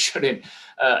fights. We shouldn't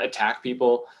attack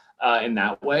people in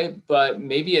that way, but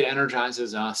maybe it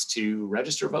energizes us to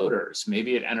register voters.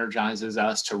 Maybe it energizes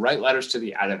us to write letters to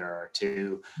the editor,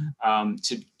 to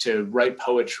write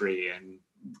poetry and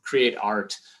create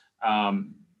art.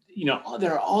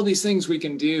 There are all these things we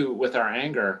can do with our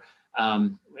anger,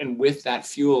 and with that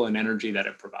fuel and energy that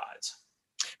it provides.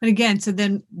 And again, so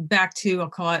then back to, I'll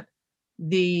call it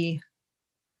the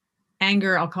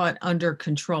anger, I'll call it under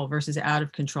control versus out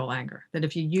of control anger. That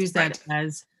if you use that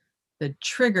as the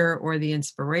trigger or the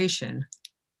inspiration,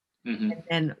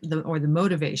 and the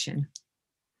motivation,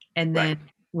 and then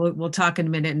we'll talk in a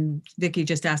minute. And Vicki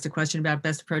just asked a question about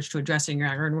best approach to addressing your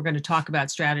anger, and we're going to talk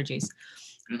about strategies.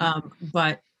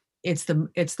 But it's the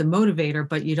motivator,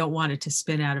 but you don't want it to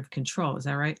spin out of control. Is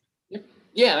that right?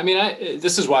 Yeah, I mean,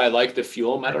 this is why I like the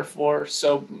fuel metaphor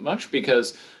so much,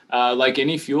 because like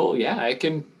any fuel, it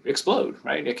can explode,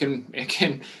 right? It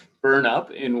can burn up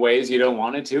in ways you don't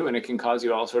want it to, and it can cause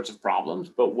you all sorts of problems.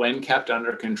 But when kept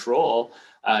under control,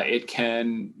 it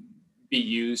can be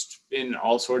used in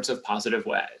all sorts of positive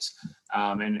ways.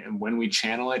 And when we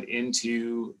channel it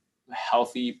into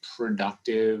healthy,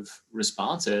 productive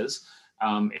responses,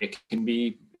 it can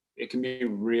be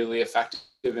really effective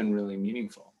and really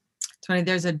meaningful. Tony,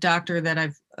 there's a doctor that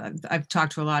I've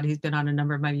talked to a lot. He's been on a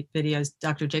number of my videos,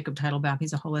 Dr. Jacob Teitelbaum.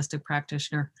 He's a holistic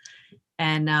practitioner.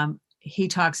 And he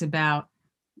talks about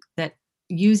that,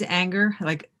 use anger,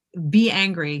 like be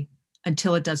angry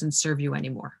until it doesn't serve you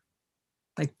anymore.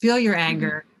 Like feel your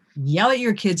anger, yell at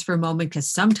your kids for a moment, because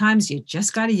sometimes you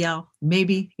just got to yell,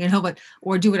 maybe,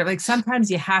 or do whatever. Like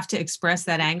sometimes you have to express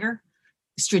that anger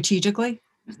strategically.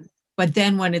 But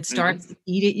then when it starts to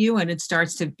eat at you and it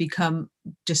starts to become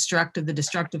destructive, the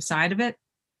destructive side of it,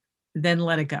 then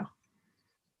let it go.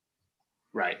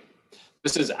 Right.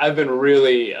 I've been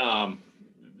really,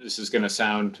 this is going to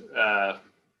sound a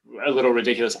little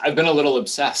ridiculous. I've been a little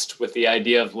obsessed with the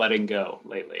idea of letting go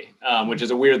lately, which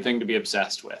is a weird thing to be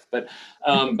obsessed with. But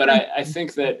I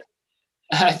think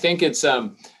it's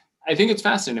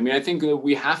fascinating. I mean, I think that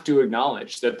we have to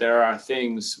acknowledge that there are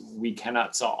things we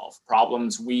cannot solve,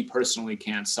 problems we personally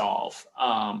can't solve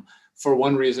for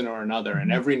one reason or another.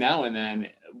 And every now and then,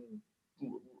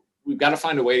 we've got to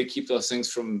find a way to keep those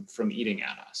things from eating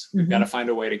at us. We've got to find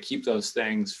a way to keep those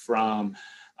things from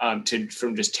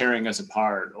just tearing us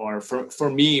apart. Or for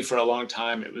me, for a long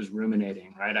time, it was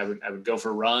ruminating, right? I would go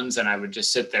for runs and I would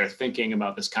just sit there thinking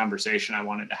about this conversation I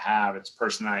wanted to have, this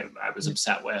person I was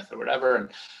upset with or whatever.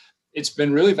 And it's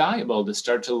been really valuable to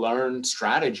start to learn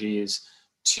strategies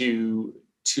to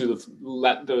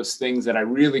let those things that I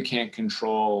really can't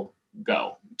control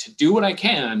go, to do what I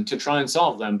can to try and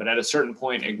solve them. But at a certain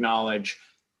point, acknowledge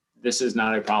this is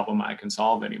not a problem I can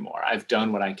solve anymore. I've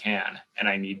done what I can, and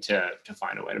I need to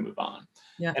find a way to move on.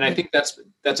 Yeah. And I think that's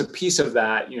a piece of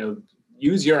that,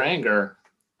 use your anger.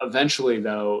 Eventually,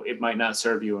 though, it might not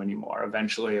serve you anymore.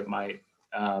 Eventually, it might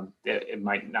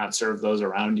not serve those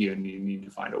around you, and you need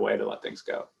to find a way to let things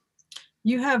go.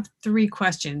 You have 3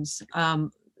 questions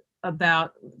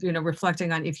about,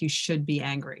 reflecting on if you should be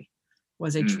angry.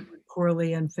 Was I treated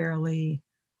poorly, unfairly?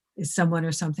 Is someone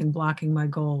or something blocking my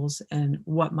goals? And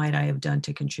what might I have done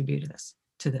to contribute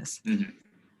to this?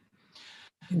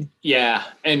 Yeah.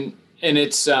 And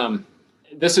it's,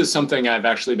 this is something I've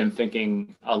actually been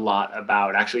thinking a lot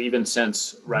about, actually, even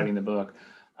since writing the book.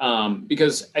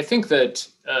 Because I think that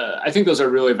I think those are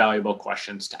really valuable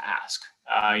questions to ask.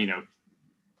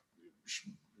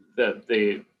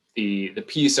 The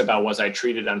piece about was I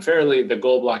treated unfairly, the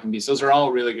goal blocking piece, those are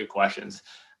all really good questions.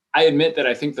 I admit that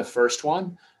I think the first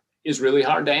one is really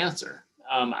hard to answer.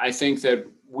 I think that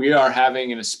we are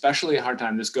having an especially hard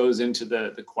time. This goes into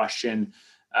the question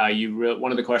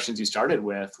one of the questions you started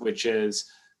with, which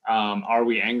is, are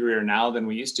we angrier now than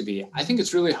we used to be? I think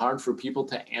it's really hard for people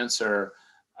to answer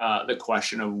the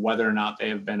question of whether or not they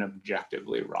have been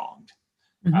objectively wronged.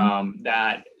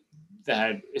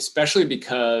 That especially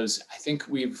because I think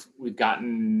we've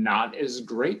gotten not as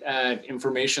great at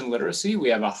information literacy. We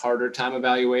have a harder time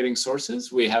evaluating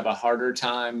sources. We have a harder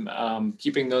time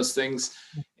keeping those things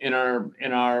in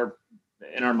our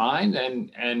in our mind.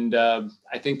 And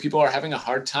I think people are having a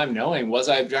hard time knowing, was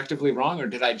I objectively wrong, or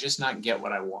did I just not get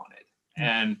what I wanted?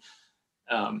 And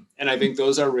I think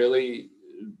those are really,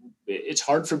 it's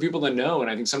hard for people to know. And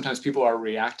I think sometimes people are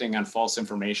reacting on false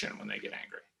information when they get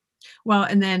angry. Well,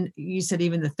 and then you said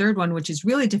even the third one, which is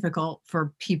really difficult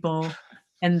for people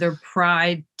and their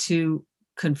pride to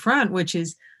confront, which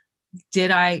is,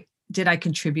 did I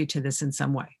contribute to this in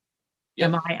some way?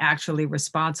 Yep. Am I actually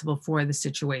responsible for the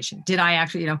situation? Did I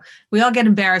actually, we all get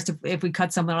embarrassed if we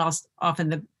cut someone else off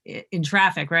in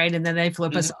traffic, right? And then they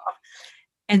flip us off.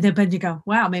 And then, but you go,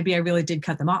 wow, maybe I really did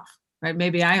cut them off, right?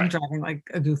 Maybe I am driving like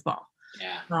a goofball.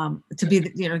 Yeah. To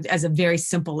be, as a very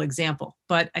simple example.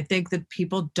 But I think that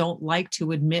people don't like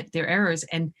to admit their errors,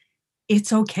 and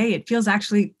it's okay. It feels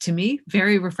actually, to me,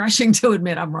 very refreshing to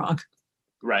admit I'm wrong.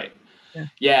 Right.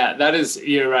 Yeah, that is,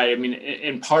 you're right. I mean,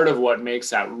 and part of what makes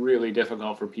that really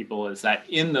difficult for people is that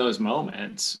in those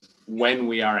moments when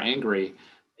we are angry,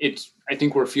 I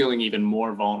think we're feeling even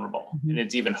more vulnerable, and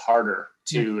it's even harder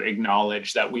to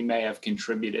acknowledge that we may have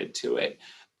contributed to it.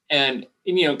 And,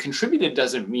 contributed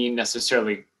doesn't mean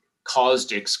necessarily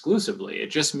caused exclusively. It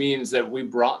just means that we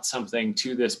brought something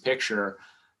to this picture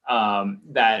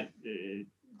that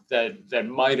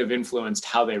might have influenced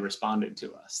how they responded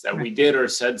to us, that we did or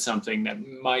said something that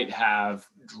might have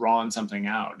drawn something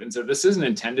out. And so this isn't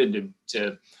intended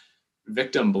to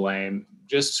victim blame,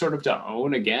 just sort of to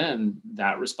own again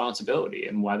that responsibility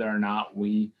and whether or not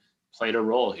we played a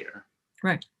role here.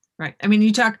 Right. I mean,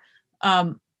 you talk,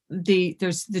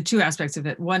 there's the two aspects of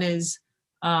it. One is,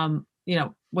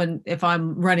 if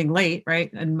I'm running late,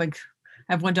 right, and like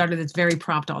I have one daughter that's very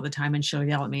prompt all the time, and she'll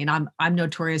yell at me, and I'm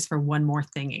notorious for one more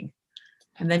thinging,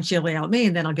 and then she'll yell at me,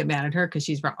 and then I'll get mad at her because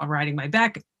she's riding my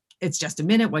back. It's just a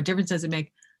minute. What difference does it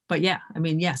make? But yeah, I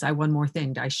mean, yes, I one more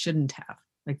thing I shouldn't have,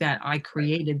 like that. I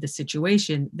created the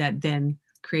situation that then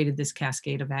created this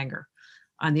cascade of anger.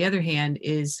 On the other hand,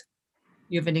 is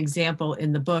you have an example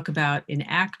in the book about an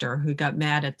actor who got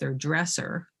mad at their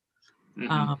dresser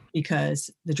because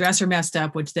the dresser messed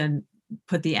up, which then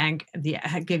put gave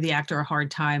the actor a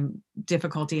hard time,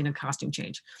 difficulty in a costume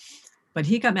change. But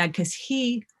he got mad because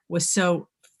he was so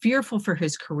fearful for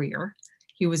his career.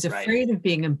 He was afraid of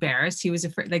being embarrassed. He was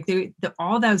afraid, like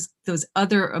all those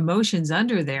other emotions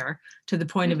under there, to the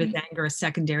point of his anger, a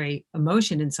secondary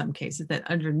emotion in some cases, that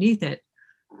underneath it,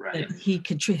 that he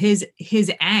could his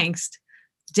angst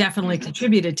definitely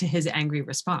contributed to his angry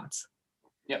response.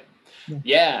 Yep.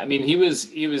 Yeah. I mean, he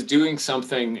was doing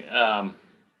something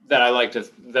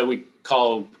that we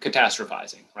call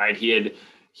catastrophizing, right? He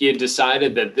had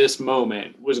decided that this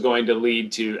moment was going to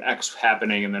lead to X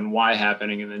happening, and then Y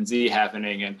happening, and then Z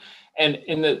happening. And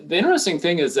the interesting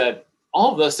thing is that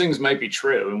all of those things might be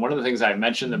true. And one of the things I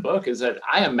mentioned in the book is that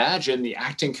I imagine the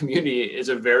acting community is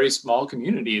a very small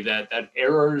community, that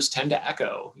errors tend to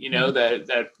echo,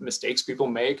 that mistakes people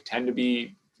make tend to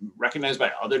be recognized by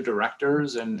other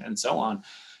directors and so on.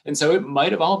 And so it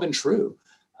might have all been true.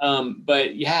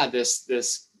 But yeah, this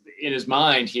in his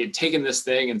mind, he had taken this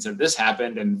thing and said, this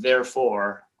happened, and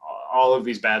therefore all of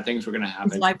these bad things were going to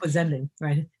happen. His life was ending,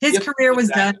 right? His career was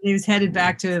done. He was headed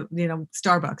back to,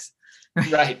 Starbucks.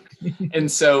 Right.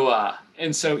 And so,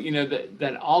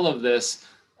 that all of this,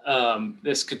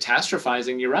 this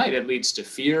catastrophizing, you're right, it leads to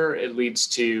fear. It leads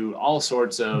to all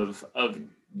sorts of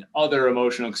other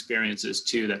emotional experiences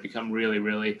too, that become really,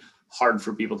 really hard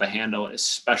for people to handle,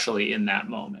 especially in that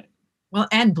moment. Well,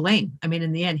 and blame. I mean,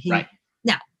 in the end,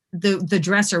 now the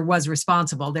dresser was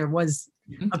responsible. There was,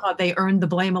 they earned the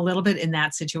blame a little bit in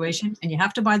that situation, and you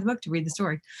have to buy the book to read the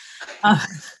story.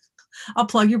 I'll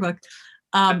plug your book.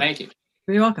 Thank you.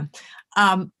 You're welcome.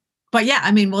 But yeah,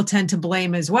 I mean, we'll tend to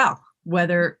blame as well,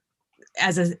 whether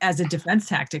as a defense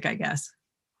tactic, I guess.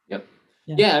 Yep.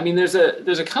 Yeah. I mean, there's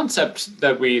a concept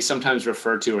that we sometimes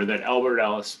refer to, or that Albert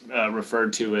Ellis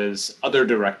referred to as other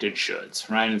directed shoulds,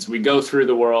 right? And so we go through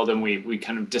the world and we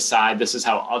kind of decide this is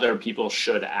how other people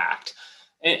should act.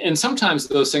 And sometimes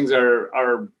those things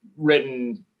are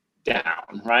written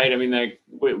down, right? I mean,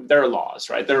 there are laws,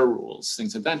 right? There are rules,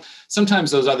 things like that. Sometimes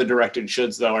those other directed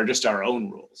shoulds, though, are just our own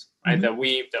rules, right? That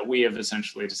we have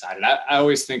essentially decided. I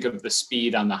always think of the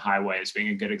speed on the highway as being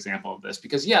a good example of this,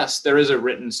 because yes, there is a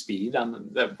written speed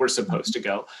that we're supposed to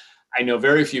go. I know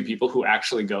very few people who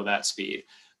actually go that speed.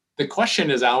 The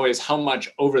question is always, how much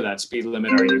over that speed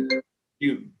limit do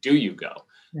you go?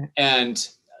 Yeah. And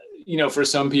for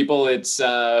some people it's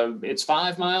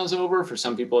 5 miles over. For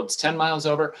some people it's 10 miles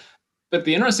over. But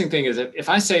the interesting thing is that if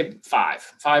I say five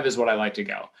is what I like to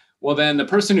go, well, then the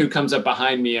person who comes up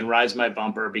behind me and rides my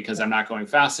bumper because I'm not going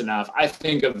fast enough, I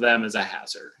think of them as a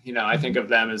hazard. I think of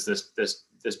them as this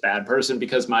this bad person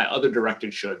because my other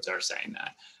directed shoulds are saying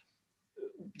that.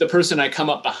 The person I come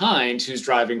up behind who's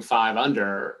driving 5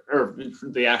 under or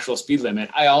the actual speed limit,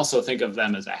 I also think of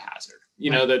them as a hazard,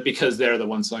 that because they're the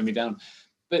ones slowing me down.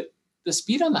 But the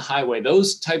speed on the highway,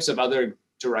 those types of other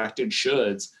directed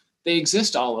shoulds, they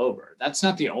exist all over. That's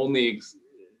not the only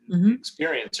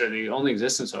experience or the only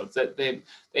existence of that. They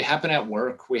happen at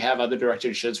work. We have other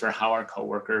directed shoulds for how our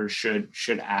coworkers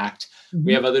should act.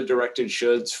 We have other directed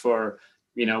shoulds for,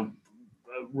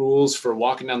 rules for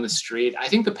walking down the street. I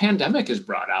think the pandemic has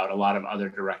brought out a lot of other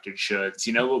directed shoulds,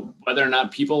 whether or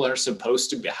not people are supposed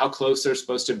to be, how close they're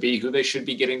supposed to be, who they should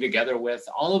be getting together with,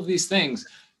 all of these things.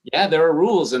 Yeah, there are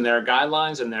rules and there are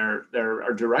guidelines and there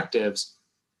are directives,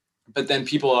 but then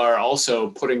people are also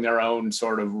putting their own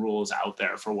sort of rules out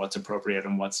there for what's appropriate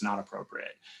and what's not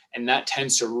appropriate. And that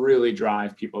tends to really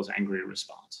drive people's angry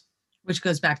response. Which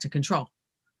goes back to control.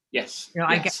 Yes.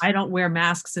 Yes. I don't wear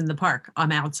masks in the park.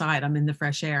 I'm outside. I'm in the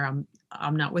fresh air.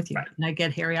 I'm not with you. Right. And I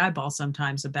get hairy eyeballs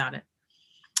sometimes about it.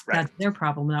 Right. That's their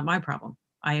problem, not my problem.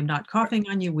 I am not coughing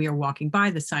on you. We are walking by.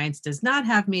 The science does not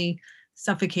have me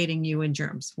suffocating you in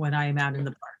germs when I am out in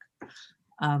the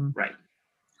park. Right.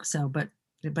 So, but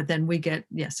then we get,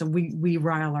 so we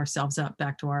rile ourselves up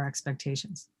back to our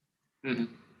expectations. All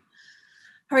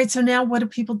right. So now what do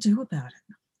people do about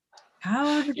it?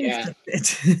 How do they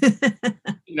fix it?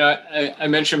 I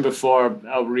mentioned before,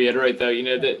 I'll reiterate though,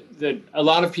 that a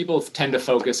lot of people tend to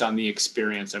focus on the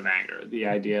experience of anger. The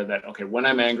idea that, okay, when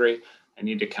I'm angry, I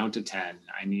need to count to 10.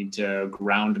 I need to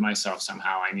ground myself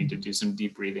somehow. I need to do some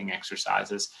deep breathing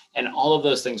exercises. And all of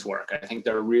those things work. I think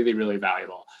they're really, really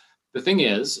valuable. The thing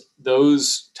is,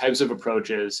 those types of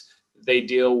approaches, they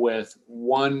deal with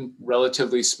one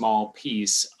relatively small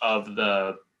piece of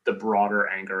the broader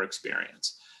anger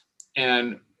experience.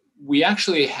 And we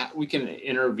actually we can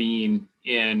intervene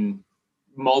in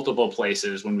multiple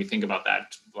places when we think about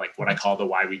that, like what I call the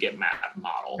why we get mad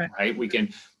model, right? We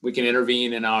can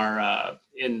intervene in our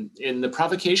in the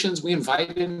provocations we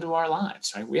invite into our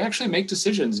lives, right? We actually make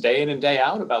decisions day in and day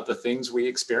out about the things we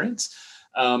experience,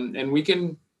 and we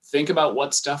can think about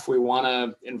what stuff we want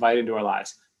to invite into our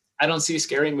lives. I don't see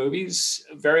scary movies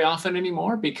very often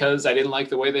anymore because I didn't like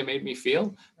the way they made me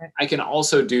feel. I can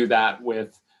also do that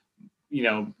with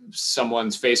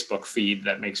someone's Facebook feed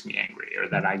that makes me angry or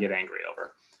that I get angry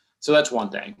over. So that's one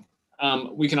thing.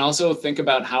 We can also think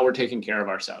about how we're taking care of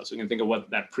ourselves. We can think of what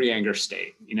that pre-anger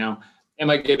state, am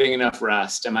I getting enough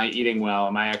rest? Am I eating well?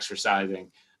 Am I exercising?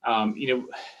 I'm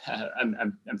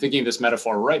thinking of this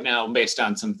metaphor right now based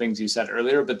on some things you said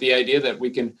earlier, but the idea that we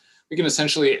can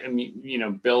essentially,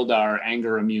 build our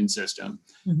anger immune system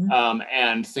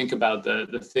and think about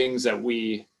the things that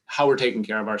how we're taking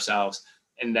care of ourselves.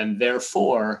 And then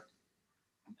therefore,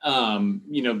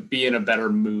 be in a better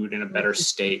mood, in a better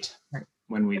state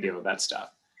when we deal with that stuff.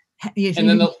 And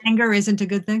then anger isn't a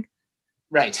good thing?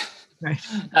 Right.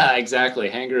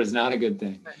 Exactly. Anger is not a good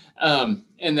thing.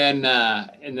 And then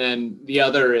the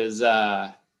other is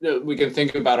we can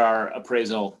think about our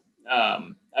appraisal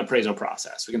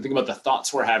process. We can think about the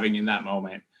thoughts we're having in that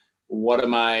moment.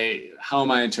 How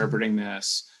am I interpreting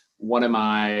this?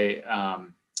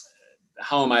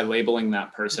 How am I labeling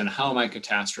that person? How am I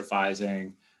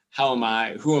catastrophizing?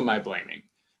 Who am I blaming?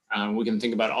 We can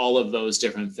think about all of those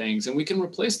different things, and we can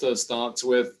replace those thoughts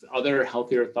with other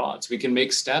healthier thoughts. We can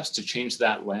make steps to change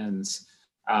that lens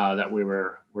that we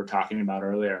were talking about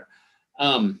earlier.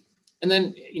 And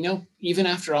then, even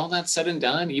after all that's said and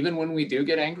done, even when we do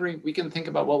get angry, we can think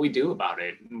about what we do about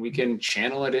it, and we can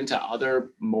channel it into other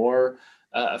more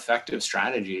effective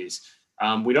strategies.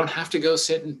 We don't have to go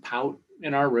sit and pout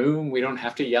in our room. We don't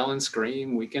have to yell and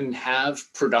scream. We can have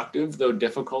productive, though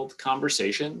difficult,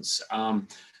 conversations.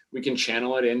 We can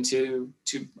channel it into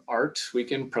art. We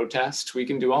can protest. We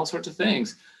can do all sorts of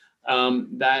things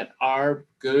that are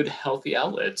good, healthy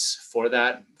outlets for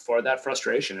that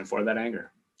frustration and for that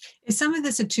anger. Is some of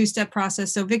this a two-step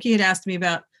process? So Vicki had asked me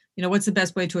about, what's the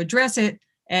best way to address it?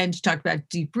 And she talked about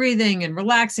deep breathing and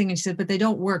relaxing. And she said, but they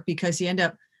don't work because you end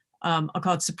up, I'll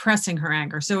call it suppressing her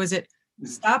anger. So is it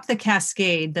stop the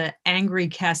cascade, the angry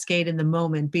cascade in the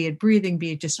moment, be it breathing,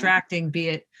 be it distracting, be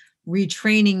it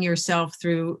retraining yourself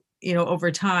through, over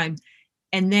time.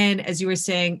 And then, as you were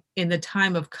saying, in the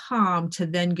time of calm, to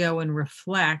then go and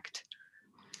reflect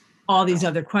all these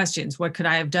other questions. What could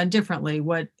I have done differently?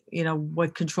 What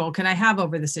control can I have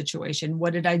over the situation?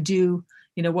 What did I do?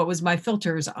 What was my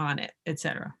filters on it, et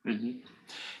cetera?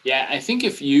 Yeah, I think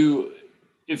if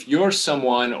you're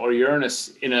someone, or you're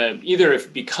either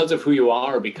because of who you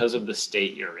are or because of the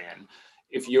state you're in,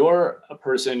 if you're a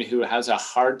person who has a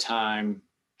hard time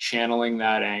channeling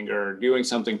that anger, doing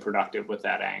something productive with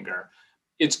that anger,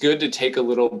 it's good to take a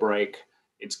little break.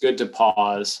 It's good to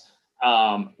pause.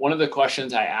 One of the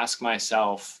questions I ask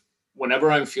myself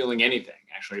whenever I'm feeling anything,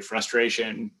 actually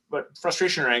frustration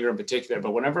or anger in particular,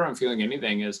 but whenever I'm feeling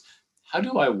anything is, how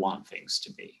do I want things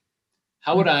to be?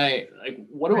 How would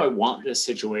what do I want this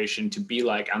situation to be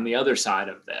like on the other side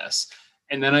of this?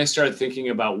 And then I start thinking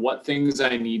about what things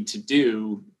I need to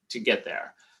do to get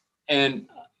there. And,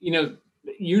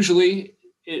 usually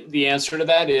the answer to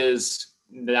that is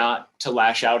not to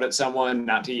lash out at someone,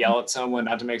 not to yell at someone,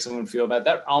 not to make someone feel bad.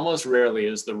 That almost rarely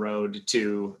is the road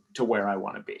to where I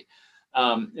want to be.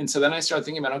 And so then I start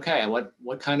thinking about, okay,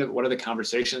 what are the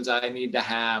conversations I need to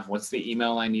have? What's the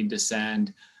email I need to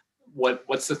send?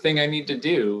 What's the thing I need to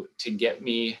do to get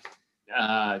me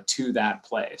to that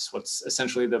place? What's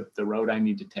essentially the road I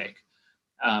need to take?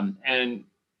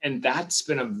 And that's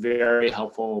been a very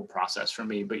helpful process for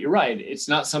me. But you're right, it's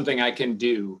not something I can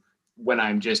do when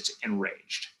I'm just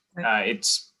enraged. Right.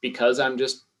 It's because I'm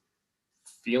just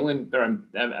feeling, or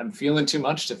I'm feeling too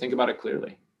much to think about it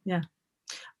clearly. Yeah.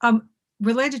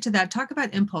 Related to that, talk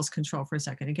about impulse control for a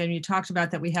second. Again, you talked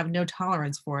about that we have no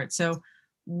tolerance for it. So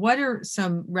what are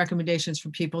some recommendations for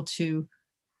people to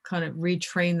kind of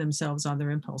retrain themselves on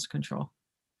their impulse control?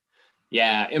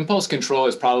 Yeah, impulse control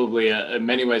is probably in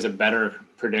many ways a better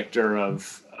predictor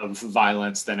of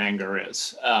violence than anger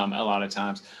is a lot of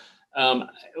times.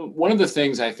 One of the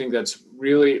things I think that's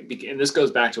really, and this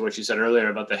goes back to what you said earlier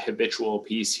about the habitual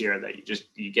piece here, that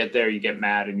you get there, you get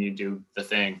mad and you do the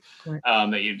thing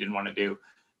that you didn't want to do.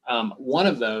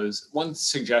 One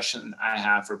suggestion I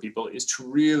have for people is to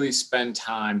really spend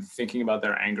time thinking about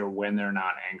their anger when they're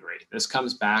not angry. This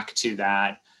comes back to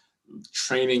that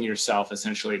training yourself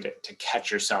essentially to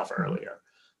catch yourself earlier.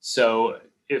 So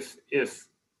if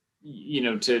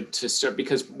to start,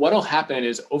 because what'll happen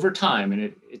is over time,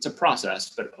 and it's a process,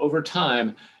 but over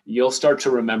time, you'll start to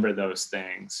remember those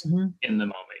things in the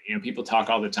moment. People talk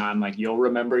all the time, like, you'll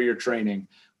remember your training.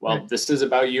 Well, This is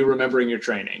about you remembering your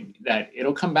training, that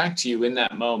it'll come back to you in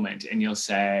that moment and you'll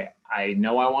say, I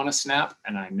know I want to snap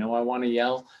and I know I want to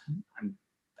yell.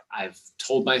 I've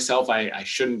told myself I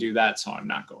shouldn't do that, so I'm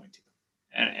not going to.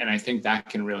 And I think that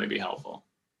can really be helpful.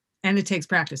 And it takes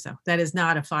practice, though. That is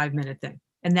not a 5-minute thing.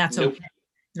 And that's okay.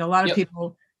 A lot of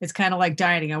people, it's kind of like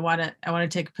dieting. I want to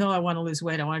take a pill. I want to lose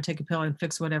weight. I want to take a pill and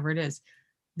fix whatever it is.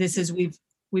 This is,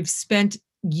 we've spent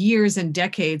years and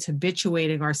decades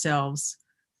habituating ourselves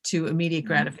to immediate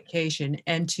gratification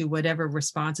and to whatever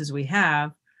responses we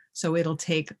have. So it'll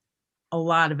take a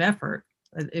lot of effort.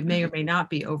 It may or may not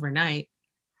be overnight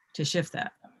to shift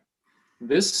that.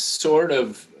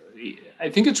 I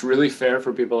think it's really fair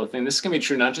for people to think this can be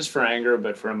true, not just for anger,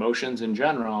 but for emotions in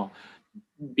general.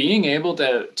 Being able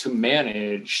to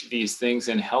manage these things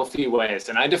in healthy ways.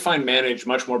 And I define manage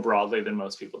much more broadly than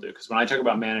most people do, because when I talk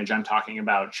about manage, I'm talking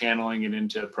about channeling it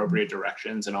into appropriate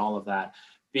directions and all of that.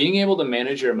 Being able to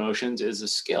manage your emotions is a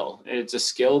skill. It's a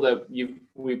skill that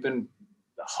we've been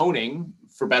honing,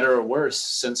 for better or worse,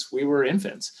 since we were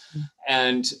infants.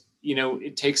 And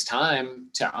it takes time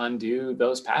to undo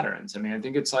those patterns. I mean, I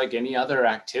think it's like any other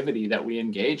activity that we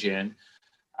engage in.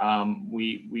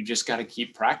 We just got to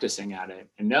keep practicing at it.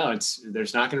 And no,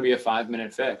 there's not going to be a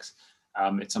 5-minute fix.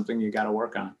 It's something you got to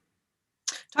work on.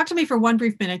 Talk to me for one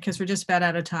brief minute, because we're just about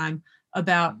out of time,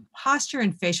 about posture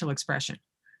and facial expression.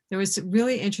 There was a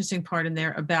really interesting part in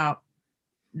there about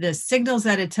the signals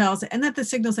that it tells and that the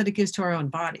signals that it gives to our own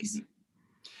bodies.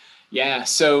 Yeah.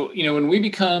 So, when we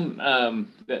become,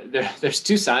 there's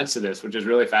two sides to this, which is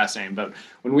really fascinating. But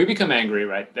when we become angry,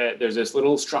 right, there's this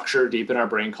little structure deep in our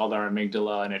brain called our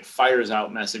amygdala, and it fires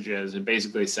out messages. It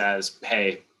basically says,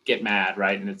 hey, get mad,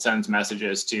 right? And it sends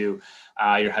messages to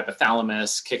your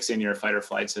hypothalamus, kicks in your fight or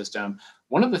flight system.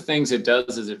 One of the things it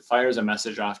does is it fires a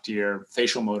message off to your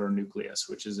facial motor nucleus,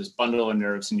 which is this bundle of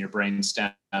nerves in your brain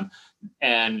stem.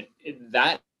 And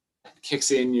that kicks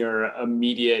in your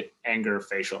immediate anger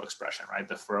facial expression, right?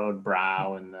 The furrowed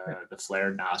brow and the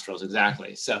flared nostrils,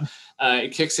 exactly. So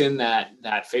it kicks in that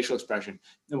facial expression.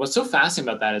 And what's so fascinating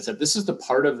about that is that this is the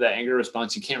part of the anger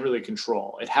response you can't really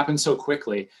control. It happens so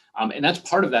quickly. And that's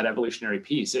part of that evolutionary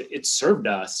piece. It served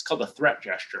us, it's called the threat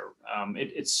gesture.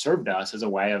 It served us as a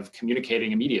way of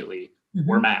communicating immediately.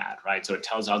 We're mad, right? So it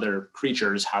tells other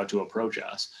creatures how to approach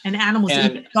us. And animals,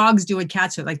 dogs do it,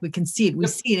 cats do it. Like, we can see it. We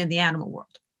see it in the animal world.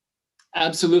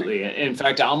 Absolutely. In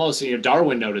fact, almost,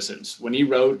 Darwin notices when he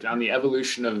wrote on the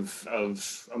evolution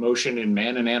of emotion in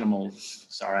man and animals.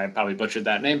 Sorry, I probably butchered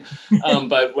that name.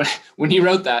 But when he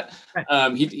wrote that,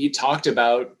 he talked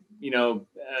about,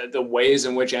 the ways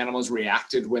in which animals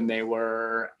reacted when they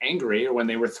were angry or when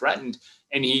they were threatened.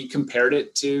 And he compared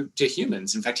it to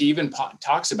humans. In fact, he even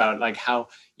talks about like how,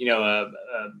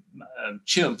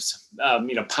 chimps,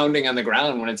 pounding on the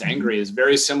ground when it's angry is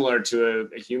very similar to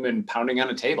a human pounding on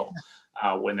a table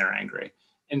when they're angry.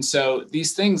 And so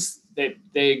these things, they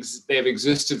have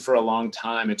existed for a long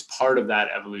time. It's part of that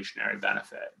evolutionary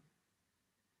benefit.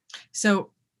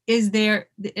 So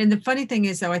and the funny thing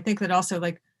is, though, I think that also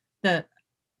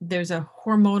there's a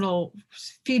hormonal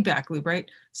feedback loop, right?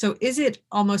 So is it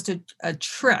almost a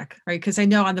trick, right? Because I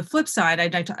know on the flip side,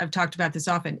 I've talked about this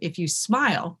often. If you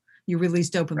smile, you release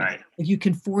dopamine. Right. You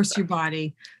can force your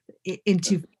body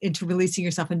into releasing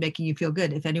yourself and making you feel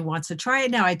good. If anyone wants to try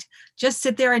it now, just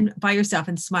sit there and by yourself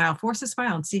and smile, force a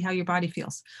smile and see how your body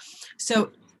feels.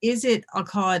 So is it, I'll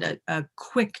call it a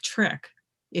quick trick,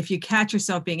 if you catch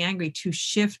yourself being angry, to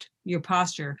shift your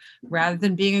posture rather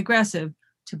than being aggressive,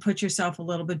 to put yourself a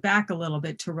little bit back a little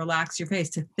bit, to relax your face,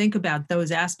 to think about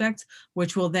those aspects,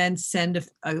 which will then send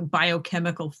a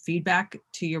biochemical feedback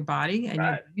to your body and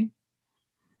your brain.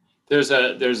 There's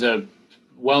a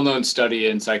well-known study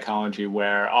in psychology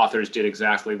where authors did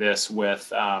exactly this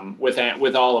with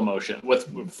all emotion,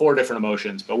 with 4 different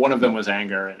emotions, but one of them was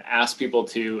anger, and asked people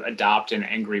to adopt an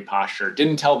angry posture.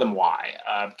 Didn't tell them why,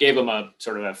 gave them a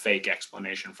sort of a fake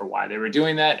explanation for why they were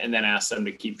doing that, and then asked them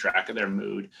to keep track of their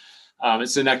mood.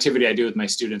 It's an activity I do with my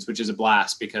students, which is a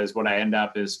blast, because what I end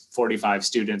up is 45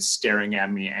 students staring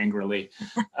at me angrily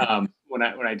when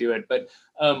I do it. But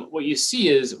what you see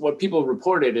is, what people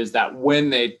reported is that when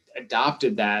they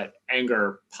adopted that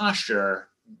anger posture,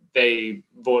 they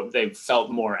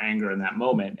felt more anger in that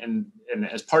moment. And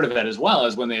as part of that, as well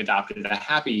as when they adopted a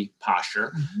happy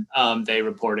posture, they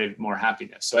reported more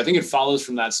happiness. So I think it follows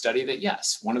from that study that,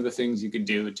 yes, one of the things you could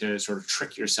do to sort of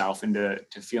trick yourself into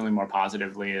feeling more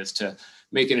positively is to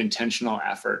make an intentional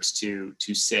effort to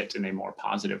sit in a more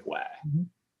positive way.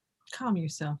 Calm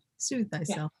yourself, soothe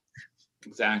thyself. Yeah,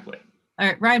 exactly. All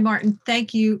right, Ryan Martin,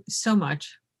 thank you so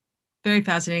much. Very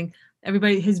fascinating.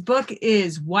 Everybody, his book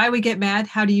is Why We Get Mad,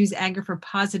 How to Use Anger for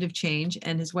Positive Change,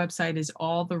 and his website is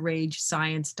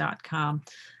alltheragescience.com.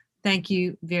 Thank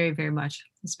you very, very much.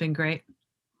 It's been great.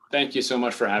 Thank you so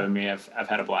much for having me. I've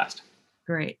had a blast.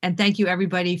 Great. And thank you,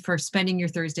 everybody, for spending your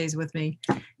Thursdays with me.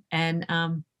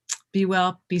 And be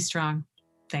well, be strong.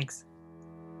 Thanks.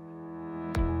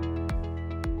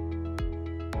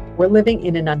 We're living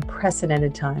in an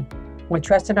unprecedented time when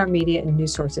trust in our media and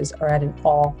news sources are at an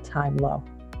all-time low.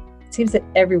 It seems that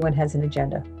everyone has an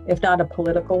agenda, if not a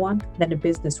political one, then a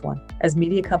business one, as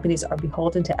media companies are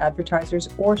beholden to advertisers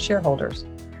or shareholders.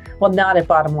 Well, not at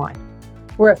Bottom Line.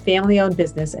 We're a family-owned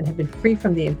business and have been free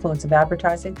from the influence of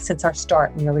advertising since our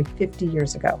start nearly 50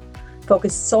 years ago,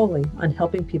 focused solely on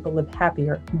helping people live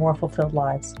happier, more fulfilled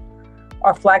lives.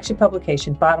 Our flagship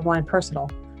publication, Bottom Line Personal,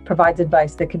 provides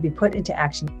advice that can be put into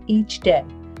action each day,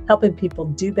 helping people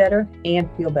do better and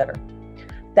feel better.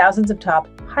 Thousands of top,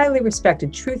 highly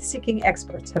respected, truth-seeking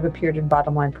experts have appeared in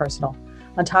Bottom Line Personal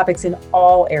on topics in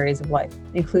all areas of life,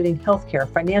 including healthcare,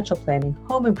 financial planning,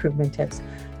 home improvement tips,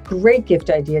 great gift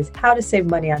ideas, how to save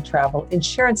money on travel,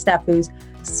 insurance snafus,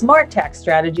 smart tax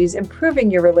strategies, improving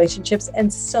your relationships,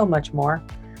 and so much more.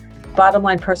 Bottom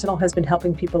Line Personal has been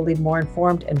helping people lead more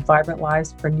informed and vibrant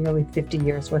lives for nearly 50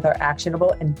 years with our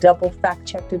actionable and double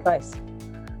fact-checked advice.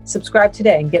 Subscribe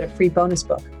today and get a free bonus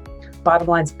book, Bottom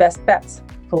Line's Best Bets,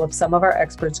 full of some of our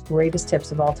experts' greatest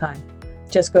tips of all time.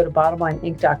 Just go to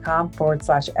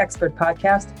bottomlineinc.com/expert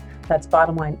podcast. That's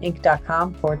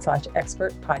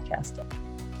bottomlineinc.com/expert podcast.